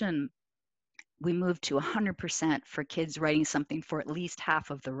addition, we moved to 100% for kids writing something for at least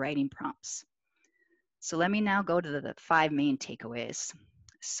half of the writing prompts. So let me now go to the 5 main takeaways.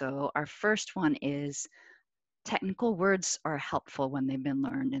 So our first one is technical words are helpful when they've been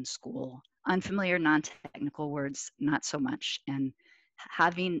learned in school. Unfamiliar, non-technical words, not so much. And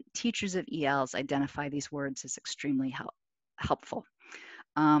having teachers of ELs identify these words is extremely helpful.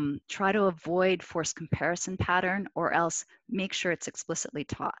 Try to avoid forced comparison pattern, or else make sure it's explicitly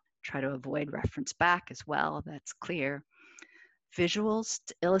taught. Try to avoid reference back as well, that's clear. Visuals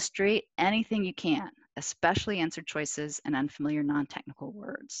to illustrate anything you can, especially answer choices and unfamiliar non-technical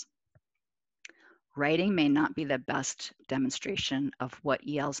words. Writing may not be the best demonstration of what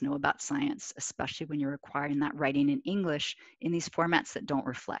ELs know about science, especially when you're requiring that writing in English in these formats that don't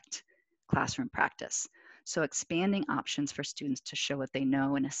reflect classroom practice. So expanding options for students to show what they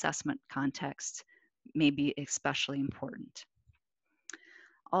know in assessment context may be especially important.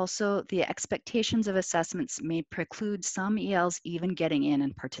 Also, the expectations of assessments may preclude some ELs even getting in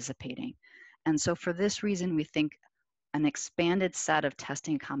and participating. And so for this reason, we think an expanded set of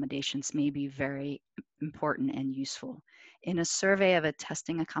testing accommodations may be very important and useful. In a survey of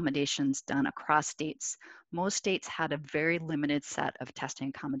testing accommodations done across states, most states had a very limited set of testing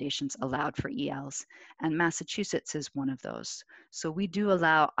accommodations allowed for ELs, and Massachusetts is one of those. So we do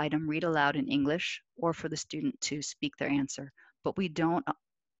allow item read aloud in English or for the student to speak their answer, but we don't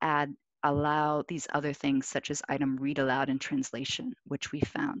allow these other things such as item read aloud in translation, which we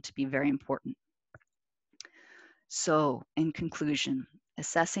found to be very important. So in conclusion,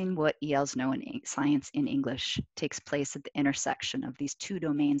 assessing what ELs know in science in English takes place at the intersection of these 2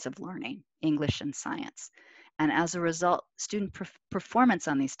 domains of learning, English and science. And as a result, student performance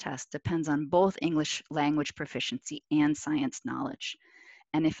on these tests depends on both English language proficiency and science knowledge.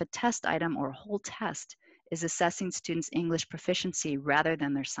 And if a test item or a whole test is assessing students' English proficiency rather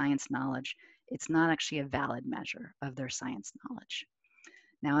than their science knowledge, it's not actually a valid measure of their science knowledge.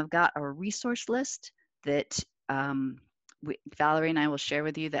 Now I've got a resource list that Valerie and I will share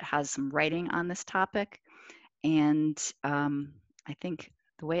with you that has some writing on this topic. And I think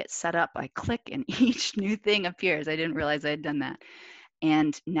the way it's set up, I click and each new thing appears. I didn't realize I had done that.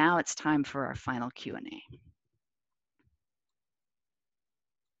 And now it's time for our final Q&A.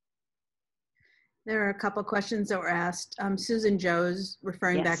 There are a couple questions that were asked. Susan Joe's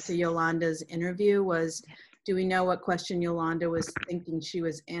referring back to Yolanda's interview was, do we know what question Yolanda was thinking she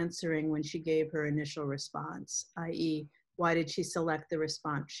was answering when she gave her initial response, i.e., why did she select the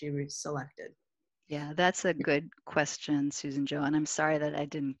response she selected? Yeah, that's a good question, Susan Joe, and I'm sorry that I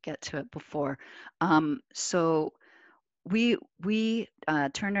didn't get to it before. So we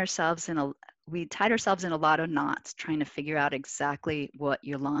tied ourselves in a lot of knots trying to figure out exactly what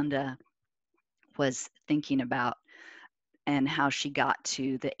Yolanda was thinking about and how she got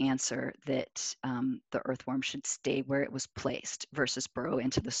to the answer that the earthworm should stay where it was placed versus burrow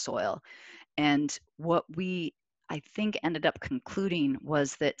into the soil. And what we, I think, ended up concluding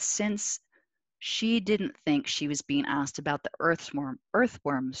was that since she didn't think she was being asked about the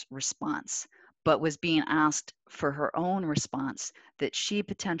earthworm's response, but was being asked for her own response, that she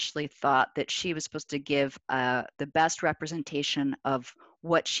potentially thought that she was supposed to give the best representation of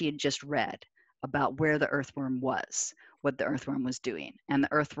what she had just read about where the earthworm was, what the earthworm was doing. And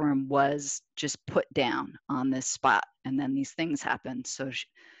the earthworm was just put down on this spot, and then these things happened. So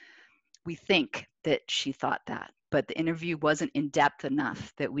we think that she thought that. but the interview wasn't in depth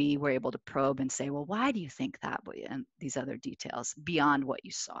enough that we were able to probe and say, well, why do you think that? And these other details beyond what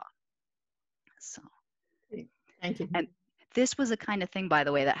you saw. So, Thank you. and this was a kind of thing, by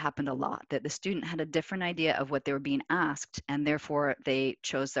the way, that happened a lot, that the student had a different idea of what they were being asked, and therefore they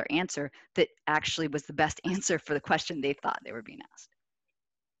chose their answer that actually was the best answer for the question they thought they were being asked.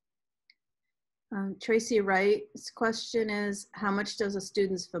 Tracy Wright's question is, how much does a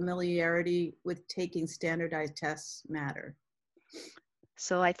student's familiarity with taking standardized tests matter?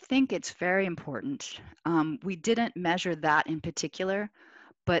 So I think it's very important. We didn't measure that in particular,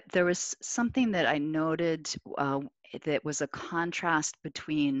 but there was something that I noted that was a contrast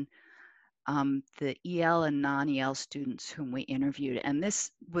between the EL and non-EL students whom we interviewed. And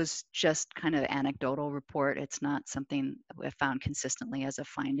this was just kind of anecdotal report. It's not something I found consistently as a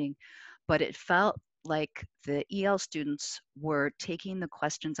finding, but it felt like the EL students were taking the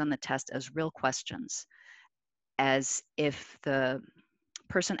questions on the test as real questions, as if the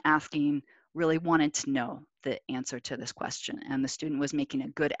person asking really wanted to know the answer to this question, and the student was making a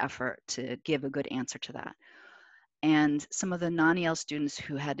good effort to give a good answer to that. And some of the non-EL students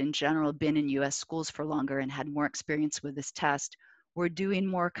who had in general been in US schools for longer and had more experience with this test were doing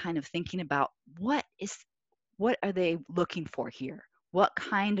more kind of thinking about what are they looking for here? What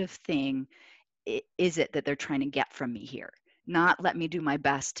kind of thing is it that they're trying to get from me here? Not let me do my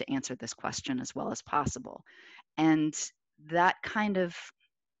best to answer this question as well as possible. And that kind of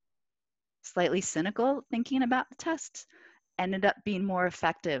slightly cynical thinking about the tests ended up being more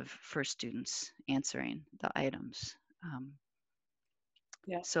effective for students answering the items.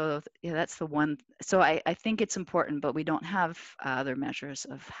 Yeah. So yeah, that's the one. So I think it's important, but we don't have other measures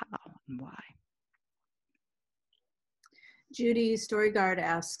of how and why. Judy Storyguard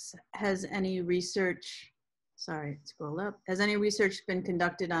asks, has any research, scroll up, has any research been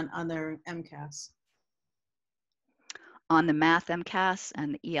conducted on other MCAS? On the math MCAS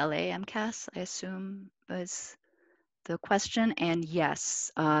and the ELA MCAS, I assume was the question. And yes,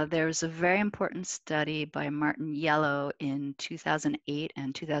 there's a very important study by Martin Yellow in 2008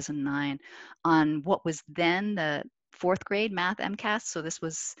 and 2009 on what was then the 4th grade math MCAS. So this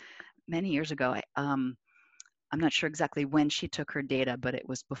was many years ago. I'm not sure exactly when she took her data, but it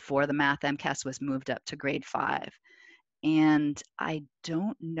was before the math MCAS was moved up to grade 5. And I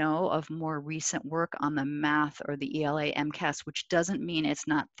don't know of more recent work on the math or the ELA MCAS, which doesn't mean it's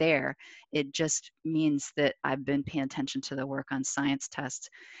not there. It just means that I've been paying attention to the work on science tests.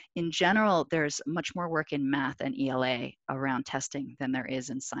 In general, there's much more work in math and ELA around testing than there is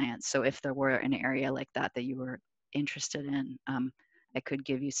in science. So if there were an area like that that you were interested in, I could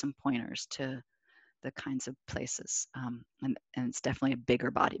give you some pointers to the kinds of places. And it's definitely a bigger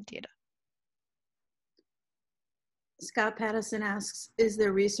body of data. Scott Pattison asks, is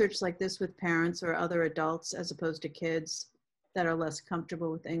there research like this with parents or other adults as opposed to kids that are less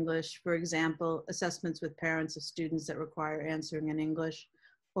comfortable with English? For example, assessments with parents of students that require answering in English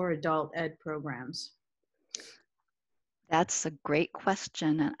or adult ed programs? That's a great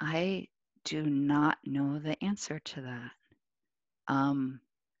question, and I do not know the answer to that.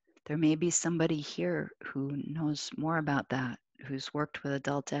 There may be somebody here who knows more about that, who's worked with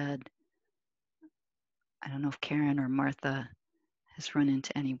adult ed. I don't know if Karen or Martha has run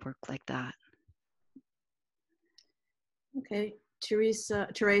into any work like that. Okay, Teresa,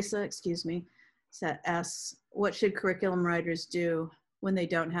 excuse me, asks, what should curriculum writers do when they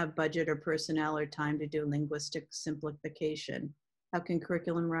don't have budget or personnel or time to do linguistic simplification? How can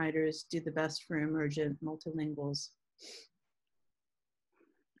curriculum writers do the best for emergent multilinguals?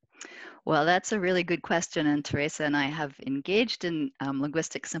 Well, that's a really good question, and Teresa and I have engaged in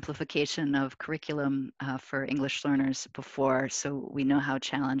linguistic simplification of curriculum for English learners before, so we know how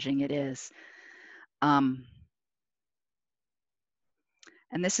challenging it is. And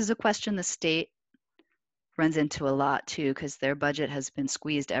this is a question the state runs into a lot too, because their budget has been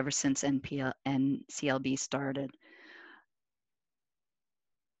squeezed ever since NCLB started.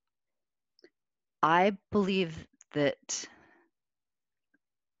 I believe that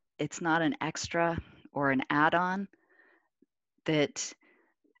it's not an extra or an add-on, that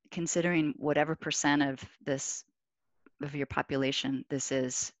considering whatever percent of your population this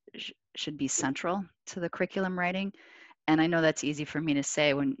is, should be central to the curriculum writing. And I know that's easy for me to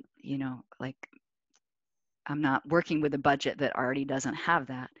say when, you know, like I'm not working with a budget that already doesn't have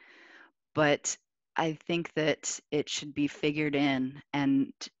that. But I think that it should be figured in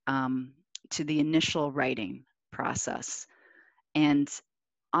and to the initial writing process. And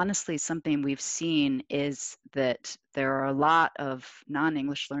honestly, something we've seen is that there are a lot of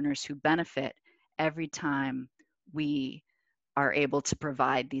non-English learners who benefit every time we are able to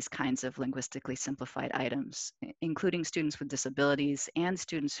provide these kinds of linguistically simplified items, including students with disabilities and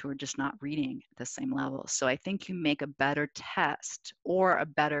students who are just not reading at the same level. So I think you make a better test or a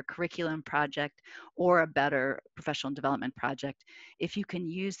better curriculum project or a better professional development project if you can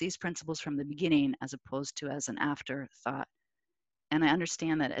use these principles from the beginning as opposed to as an afterthought. And I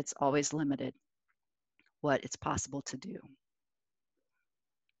understand that it's always limited what it's possible to do.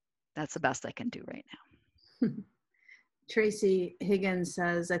 That's the best I can do right now. Tracy Higgins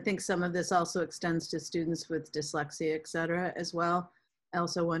says, I think some of this also extends to students with dyslexia, et cetera, as well. I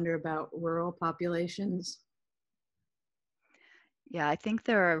also wonder about rural populations. Yeah, I think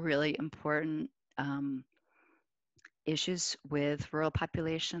there are really important issues with rural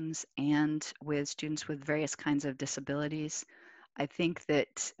populations and with students with various kinds of disabilities. I think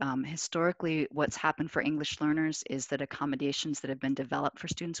that historically what's happened for English learners is that accommodations that have been developed for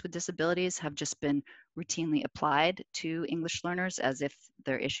students with disabilities have just been routinely applied to English learners as if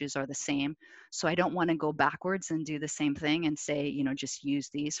their issues are the same. So I don't want to go backwards and do the same thing and say, you know, just use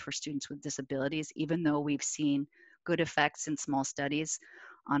these for students with disabilities, even though we've seen good effects in small studies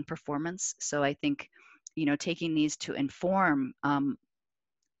on performance. So I think, you know, taking these to inform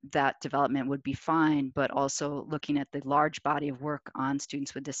that development would be fine, but also looking at the large body of work on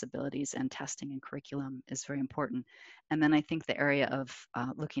students with disabilities and testing and curriculum is very important. And then I think the area of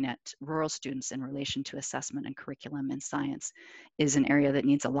looking at rural students in relation to assessment and curriculum and science is an area that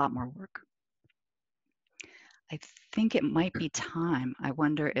needs a lot more work. I think it might be time. I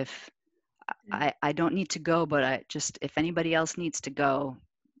wonder if, I don't need to go, but if anybody else needs to go,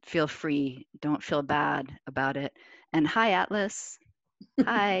 feel free, don't feel bad about it. And hi, Atlas.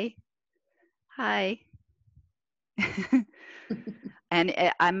 Hi. Hi. And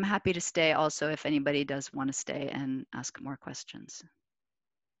I'm happy to stay also if anybody does want to stay and ask more questions.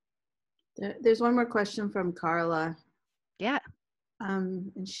 There's one more question from Carla. Yeah.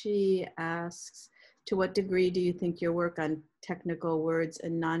 And she asks, to what degree do you think your work on technical words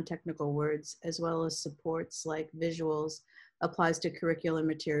and non-technical words, as well as supports like visuals, applies to curriculum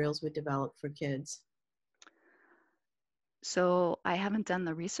materials we develop for kids? So I haven't done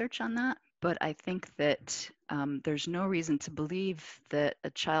the research on that, but I think that there's no reason to believe that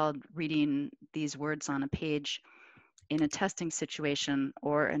a child reading these words on a page in a testing situation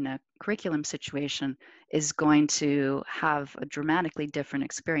or in a curriculum situation is going to have a dramatically different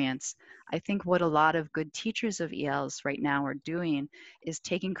experience. I think what a lot of good teachers of ELs right now are doing is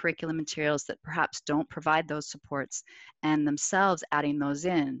taking curriculum materials that perhaps don't provide those supports and themselves adding those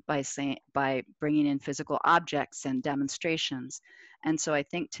in by bringing in physical objects and demonstrations. And so I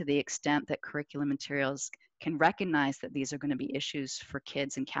think to the extent that curriculum materials can recognize that these are going to be issues for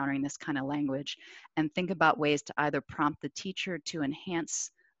kids encountering this kind of language and think about ways to either prompt the teacher to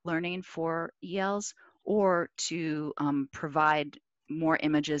enhance learning for ELs or to provide more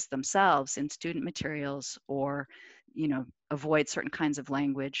images themselves in student materials or, you know, avoid certain kinds of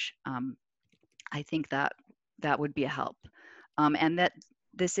language. I think that would be a help. And that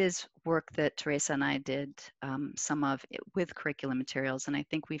this is work that Teresa and I did some of it with curriculum materials, and I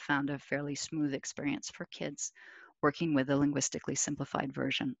think we found a fairly smooth experience for kids working with a linguistically simplified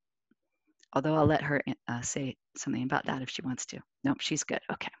version. Although I'll let her say something about that if she wants to. Nope, she's good.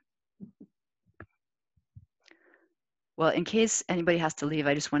 Okay. Well, in case anybody has to leave,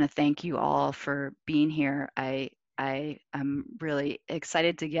 I just want to thank you all for being here. I am really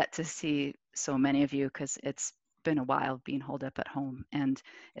excited to get to see so many of you because it's been a while being holed up at home, and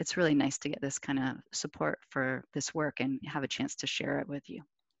it's really nice to get this kind of support for this work and have a chance to share it with you.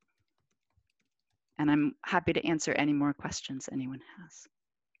 And I'm happy to answer any more questions anyone has.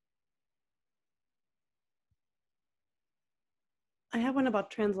 I have one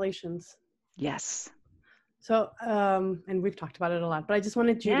about translations. Yes. So, and we've talked about it a lot, but I just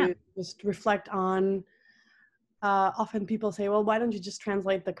wanted you to just reflect on, often people say, well, why don't you just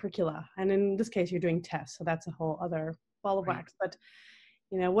translate the curricula? And in this case, you're doing tests, so that's a whole other ball of wax. But,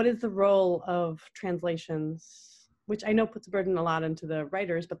 you know, what is the role of translations, which I know puts a burden a lot into the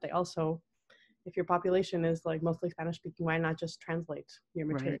writers, but they also, if your population is like mostly Spanish speaking, why not just translate your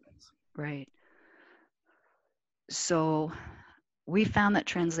materials? Right. So we found that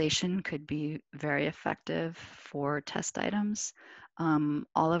translation could be very effective for test items.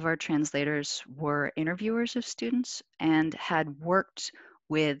 All of our translators were interviewers of students and had worked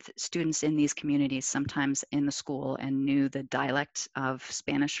with students in these communities, sometimes in the school, and knew the dialect of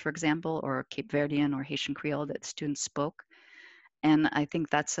Spanish, for example, or Cape Verdean or Haitian Creole that students spoke. And I think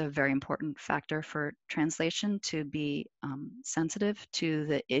that's a very important factor for translation, to be sensitive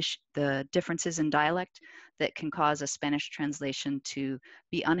to the differences in dialect that can cause a Spanish translation to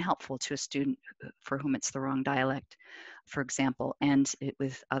be unhelpful to a student for whom it's the wrong dialect, for example, and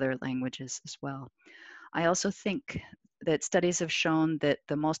with other languages as well. I also think that studies have shown that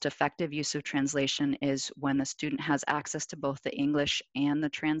the most effective use of translation is when the student has access to both the English and the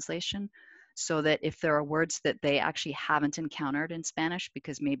translation, so that if there are words that they actually haven't encountered in Spanish,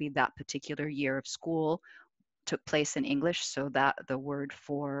 because maybe that particular year of school took place in English, so that the word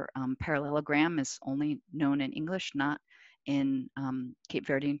for parallelogram is only known in English, not in Cape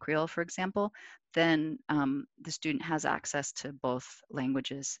Verdean Creole, for example, then the student has access to both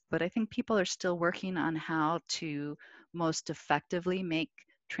languages. But I think people are still working on how to most effectively make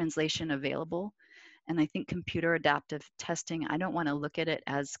translation available. And I think computer adaptive testing, I don't want to look at it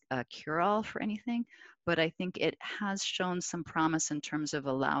as a cure-all for anything, but I think it has shown some promise in terms of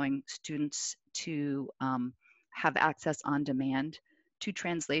allowing students to have access on demand to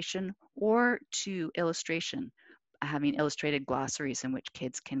translation or to illustration, having illustrated glossaries in which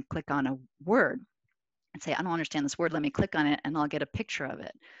kids can click on a word and say, I don't understand this word, let me click on it and I'll get a picture of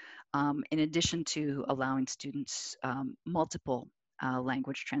it. In addition to allowing students multiple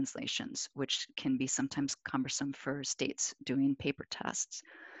language translations, which can be sometimes cumbersome for states doing paper tests.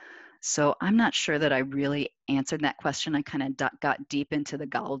 So I'm not sure that I really answered that question. I kind of got deep into the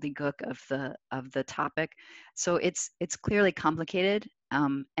gobbledygook of the topic. So it's clearly complicated.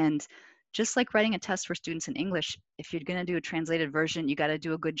 And just like writing a test for students in English, if you're going to do a translated version, you got to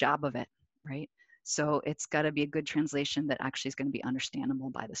do a good job of it, right? So it's got to be a good translation that actually is going to be understandable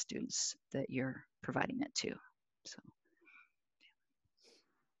by the students that you're providing it to. So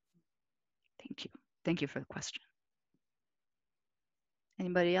thank you. Thank you for the question.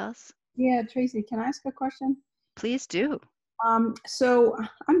 Anybody else? Yeah, Tracy, can I ask a question? Please do. So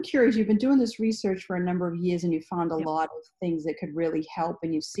I'm curious, you've been doing this research for a number of years and you found a Yep. lot of things that could really help,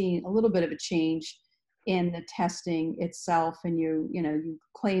 and you've seen a little bit of a change in the testing itself, and you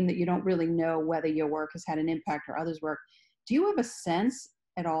claim that you don't really know whether your work has had an impact or others' work. Do you have a sense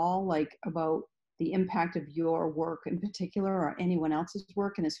at all, like, about the impact of your work in particular or anyone else's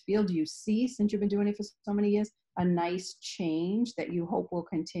work in this field? Do you see, since you've been doing it for so many years, a nice change that you hope will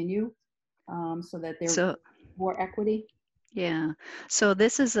continue, so that there's more equity? Yeah, so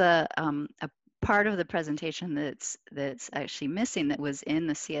this is a part of the presentation that's actually missing, that was in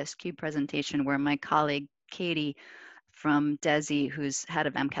the CSQ presentation, where my colleague Katie from DESI, who's head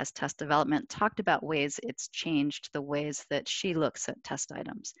of MCAS test development, talked about ways it's changed the ways that she looks at test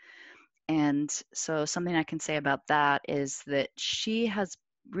items. And so something I can say about that is that she has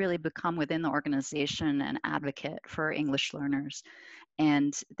really become within the organization an advocate for English learners.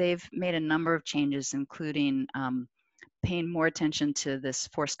 And they've made a number of changes, including paying more attention to this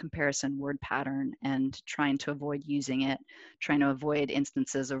forced comparison word pattern and trying to avoid using it, trying to avoid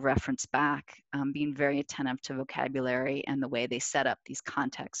instances of reference back, being very attentive to vocabulary and the way they set up these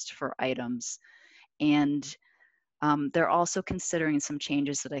contexts for items. And they're also considering some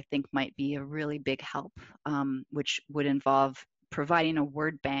changes that I think might be a really big help, which would involve providing a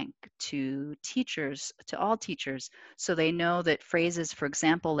word bank to teachers, to all teachers, so they know that phrases, for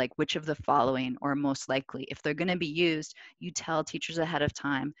example, like which of the following or most likely, if they're going to be used, you tell teachers ahead of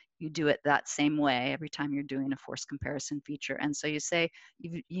time, you do it that same way every time you're doing a forced comparison feature. And so you say,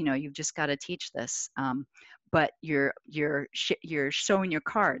 you've just got to teach this, but you're showing your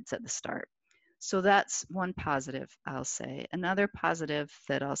cards at the start. So that's one positive, I'll say. Another positive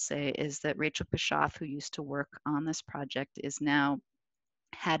that I'll say is that Rachel Pishoff, who used to work on this project, is now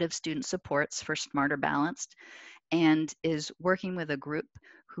head of student supports for Smarter Balanced, and is working with a group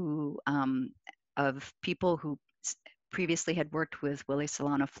of people who previously had worked with Willie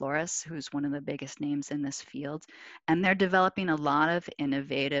Solano Flores, who's one of the biggest names in this field. And they're developing a lot of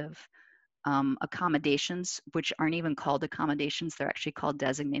innovative accommodations, which aren't even called accommodations, they're actually called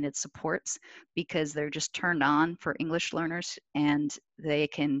designated supports, because they're just turned on for English learners and they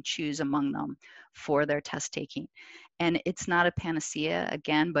can choose among them for their test taking. And it's not a panacea,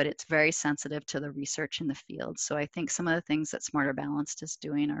 again, but it's very sensitive to the research in the field. So I think some of the things that Smarter Balanced is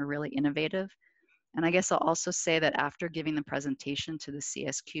doing are really innovative. And I guess I'll also say that after giving the presentation to the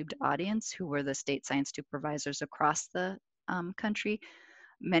CS Cubed audience, who were the state science supervisors across the country,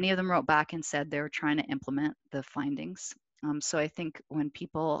 many of them wrote back and said they were trying to implement the findings. So I think when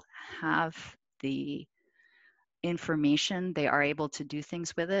people have the information, they are able to do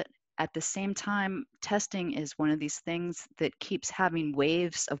things with it. At the same time, testing is one of these things that keeps having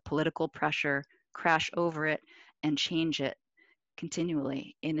waves of political pressure crash over it and change it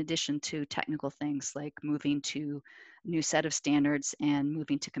continually, in addition to technical things like moving to new set of standards and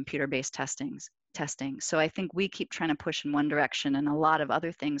moving to computer-based testing. So I think we keep trying to push in one direction, and a lot of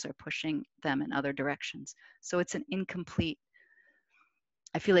other things are pushing them in other directions. So it's an incomplete,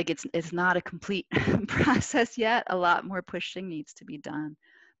 I feel like it's not a complete process yet. A lot more pushing needs to be done.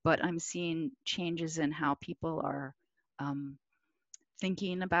 But I'm seeing changes in how people are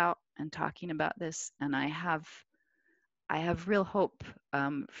thinking about and talking about this, and I have real hope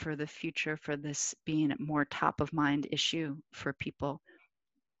for the future, for this being a more top of mind issue for people,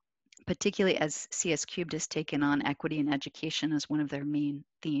 particularly as CS Cubed has taken on equity in education as one of their main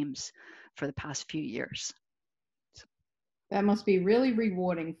themes for the past few years. That must be really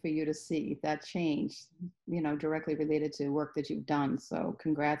rewarding for you to see that change, directly related to work that you've done. So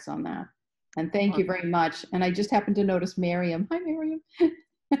congrats on that. And thank you very much. And I just happened to notice Miriam. Hi, Miriam.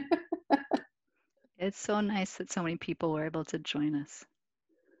 It's so nice that so many people were able to join us.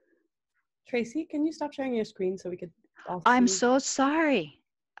 Tracy, can you stop sharing your screen so we could all see? I'm so sorry.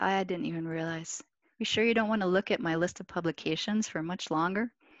 I didn't even realize. You sure you don't want to look at my list of publications for much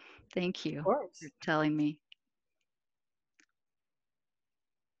longer? Thank you for telling me.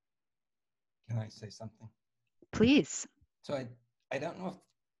 Can I say something? Please. So I don't know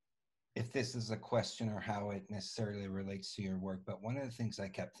if this is a question or how it necessarily relates to your work, but one of the things I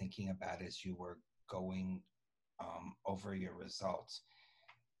kept thinking about as you were going over your results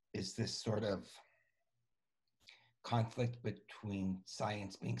is this sort of conflict between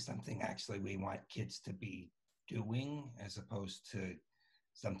science being something actually we want kids to be doing as opposed to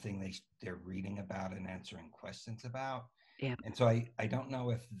something they're reading about and answering questions about. Yeah. And so I don't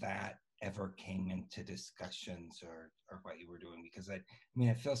know if that ever came into discussions or what you were doing, because I mean,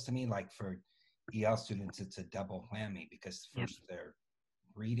 it feels to me like for EL students, it's a double whammy, because first they're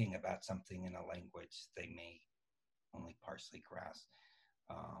reading about something in a language they may only partially grasp,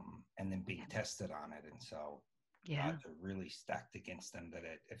 and then being tested on it. And so odds are really stacked against them that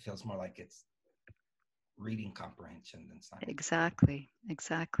it feels more like it's reading comprehension than science.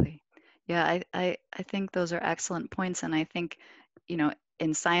 Exactly. Yeah, I think those are excellent points. And I think,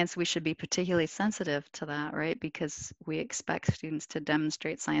 in science, we should be particularly sensitive to that, right? Because we expect students to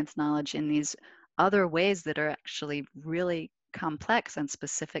demonstrate science knowledge in these other ways that are actually really complex and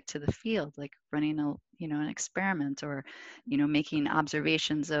specific to the field, like running an experiment, or, making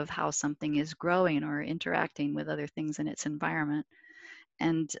observations of how something is growing or interacting with other things in its environment.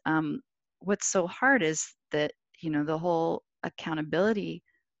 And what's so hard is that, the whole accountability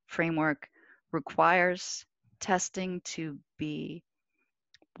framework requires testing to be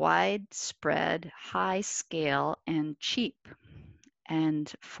widespread, high scale, and cheap.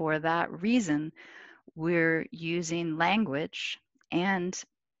 And for that reason, we're using language, and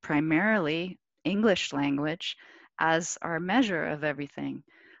primarily English language, as our measure of everything,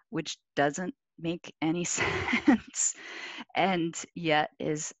 which doesn't make any sense and yet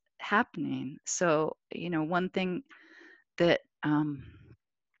is happening. So, one thing that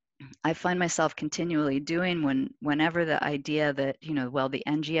I find myself continually doing whenever the idea that, the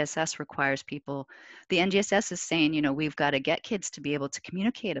NGSS requires people, the NGSS is saying, we've got to get kids to be able to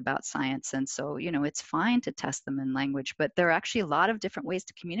communicate about science. And so, it's fine to test them in language, but there are actually a lot of different ways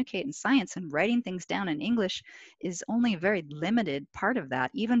to communicate in science, and writing things down in English is only a very limited part of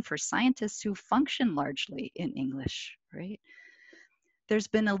that, even for scientists who function largely in English, right? There's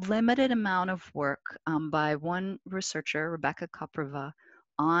been a limited amount of work by one researcher, Rebecca Koprova,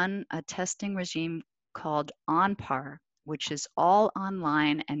 on a testing regime called OnPar, which is all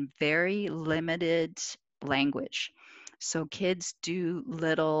online and very limited language. So kids do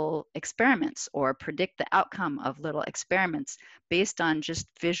little experiments or predict the outcome of little experiments based on just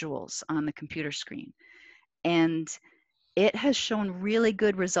visuals on the computer screen. And it has shown really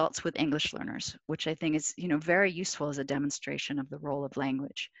good results with English learners, which I think is, very useful as a demonstration of the role of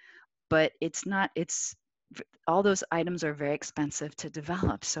language. But all those items are very expensive to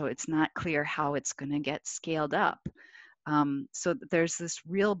develop, so it's not clear how it's going to get scaled up. So there's this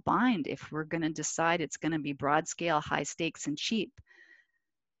real bind. If we're going to decide it's going to be broad scale, high stakes, and cheap,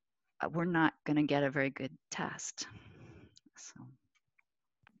 we're not going to get a very good test. So.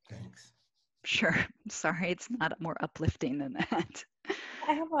 Thanks. Sure. Sorry, it's not more uplifting than that.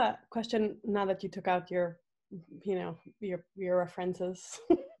 I have a question now that you took out your references.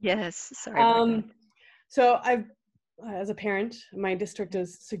 Yes, sorry about that. So as a parent, my district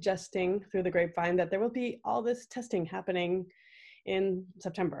is suggesting through the grapevine that there will be all this testing happening in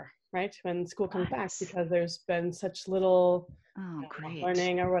September, right? When school comes back, because there's been such little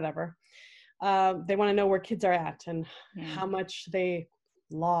learning or whatever. They want to know where kids are at and how much they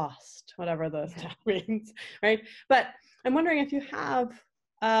lost, whatever the stuff means, right? But I'm wondering if you have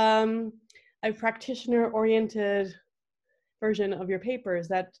a practitioner-oriented version of your papers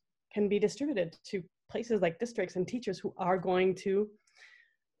that can be distributed to places like districts and teachers who are going to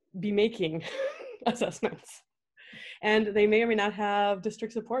be making assessments. And they may or may not have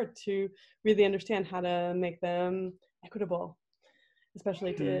district support to really understand how to make them equitable,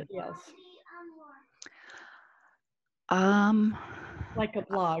 especially to ELs. Like a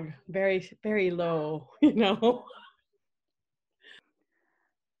blog, very, very low, you know?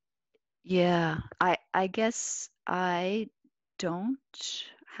 Yeah, I guess I don't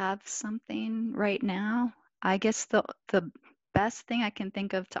have something right now. I guess the best thing I can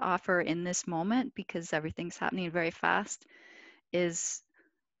think of to offer in this moment, because everything's happening very fast, is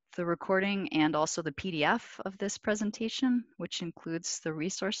the recording and also the PDF of this presentation, which includes the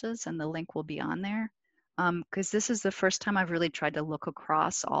resources, and the link will be on there. Because this is the first time I've really tried to look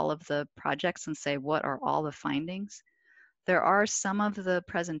across all of the projects and say, what are all the findings? There are some of the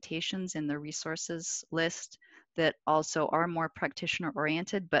presentations in the resources list that also are more practitioner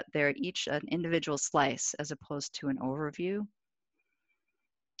oriented, but they're each an individual slice as opposed to an overview.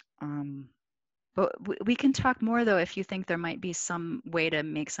 But we can talk more though if you think there might be some way to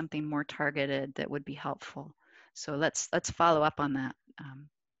make something more targeted that would be helpful. So let's follow up on that.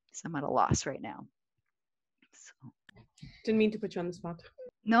 So I'm at a loss right now. So. Didn't mean to put you on the spot.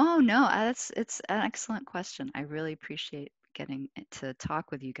 No, it's an excellent question. I really appreciate getting to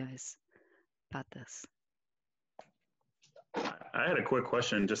talk with you guys about this. I had a quick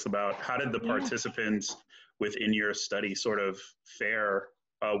question just about how did the participants within your study sort of fare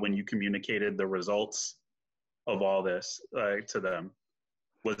when you communicated the results of all this to them?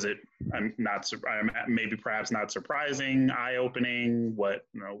 Was it maybe perhaps not surprising, eye-opening? What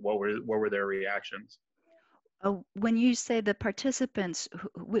were their reactions? When you say the participants,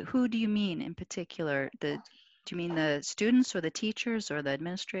 who do you mean in particular? Do you mean the students or the teachers or the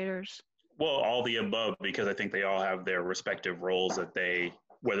administrators? Well, all the above, because I think they all have their respective roles that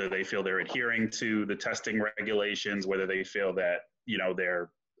whether they feel they're adhering to the testing regulations, whether they feel that, they're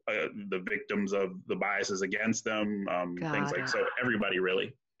the victims of the biases against them, things like so. Everybody,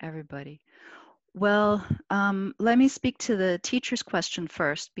 really. Everybody. Well, let me speak to the teachers' question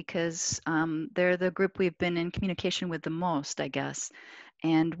first, because they're the group we've been in communication with the most, I guess.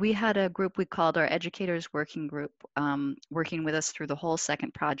 And we had a group we called our Educators Working Group, working with us through the whole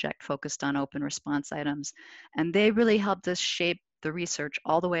second project focused on open response items. And they really helped us shape the research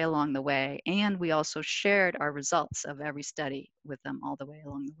all the way along the way. And we also shared our results of every study with them all the way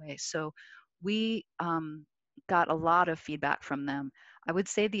along the way. So we got a lot of feedback from them. I would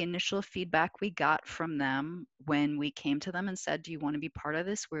say the initial feedback we got from them when we came to them and said, do you want to be part of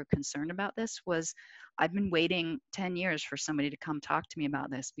this? We're concerned about this, was I've been waiting 10 years for somebody to come talk to me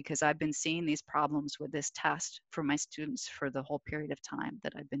about this, because I've been seeing these problems with this test for my students for the whole period of time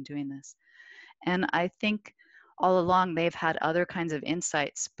that I've been doing this. And I think all along they've had other kinds of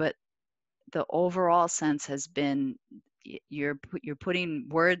insights, but the overall sense has been you're putting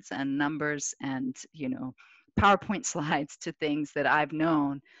words and numbers and PowerPoint slides to things that I've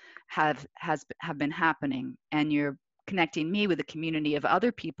known have been happening, and you're connecting me with a community of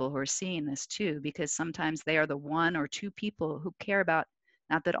other people who are seeing this too, because sometimes they are the one or two people who care about,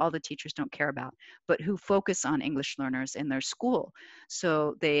 not that all the teachers don't care about, but who focus on English learners in their school.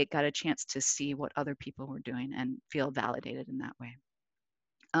 So they got a chance to see what other people were doing and feel validated in that way.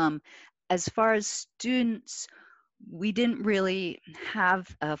 As far as students, we didn't really have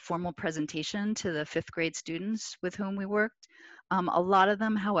a formal presentation to the 5th grade students with whom we worked. A lot of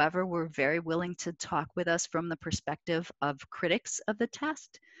them, however, were very willing to talk with us from the perspective of critics of the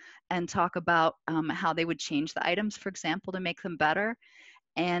test and talk about how they would change the items, for example, to make them better,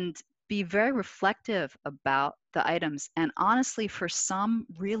 and be very reflective about the items. And honestly, for some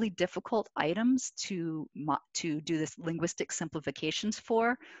really difficult items to do this linguistic simplifications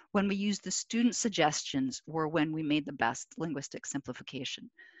for, when we used the student suggestions were when we made the best linguistic simplification.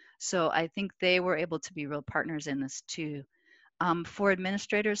 So I think they were able to be real partners in this too. For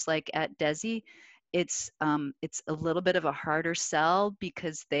administrators like at DESI, it's a little bit of a harder sell,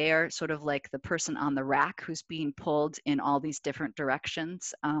 because they're sort of like the person on the rack who's being pulled in all these different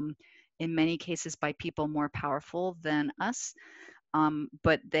directions, in many cases by people more powerful than us.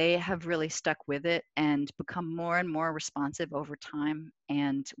 But they have really stuck with it and become more and more responsive over time.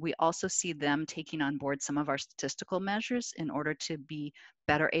 And we also see them taking on board some of our statistical measures in order to be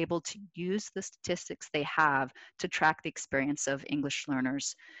better able to use the statistics they have to track the experience of English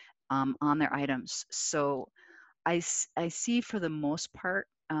learners on their items. So I see for the most part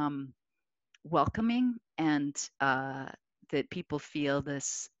welcoming, and that people feel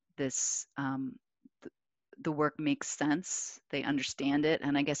this the work makes sense. They understand it.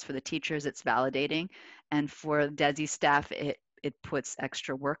 And I guess for the teachers, it's validating. And for DESI staff, it puts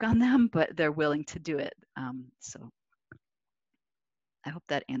extra work on them, but they're willing to do it. So I hope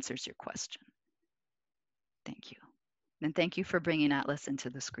that answers your question. Thank you. And thank you for bringing Atlas into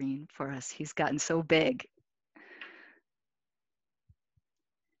the screen for us. He's gotten so big.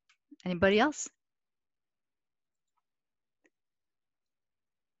 Anybody else?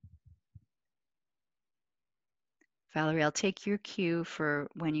 Valerie, I'll take your cue for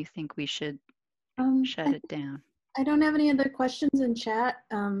when you think we should shut it down. I don't have any other questions in chat.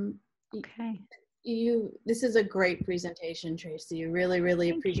 Okay. This is a great presentation, Tracy. You really, really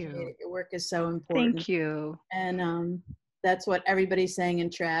appreciate it. Your work is so important. Thank you. And that's what everybody's saying in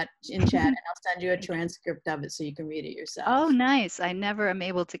chat, and I'll send you a transcript of it so you can read it yourself. Oh, nice. I never am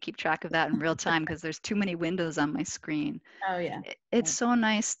able to keep track of that in real time because there's too many windows on my screen. Oh, yeah. It's so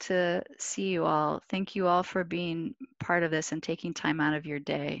nice to see you all. Thank you all for being part of this and taking time out of your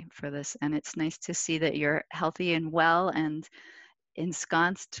day for this. And it's nice to see that you're healthy and well and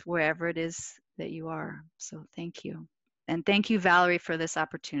ensconced wherever it is that you are. So thank you. And thank you, Valerie, for this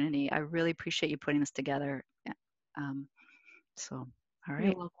opportunity. I really appreciate you putting this together. So, all right.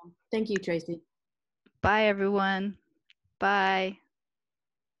 You're welcome. Thank you, Tracy. Bye, everyone. Bye.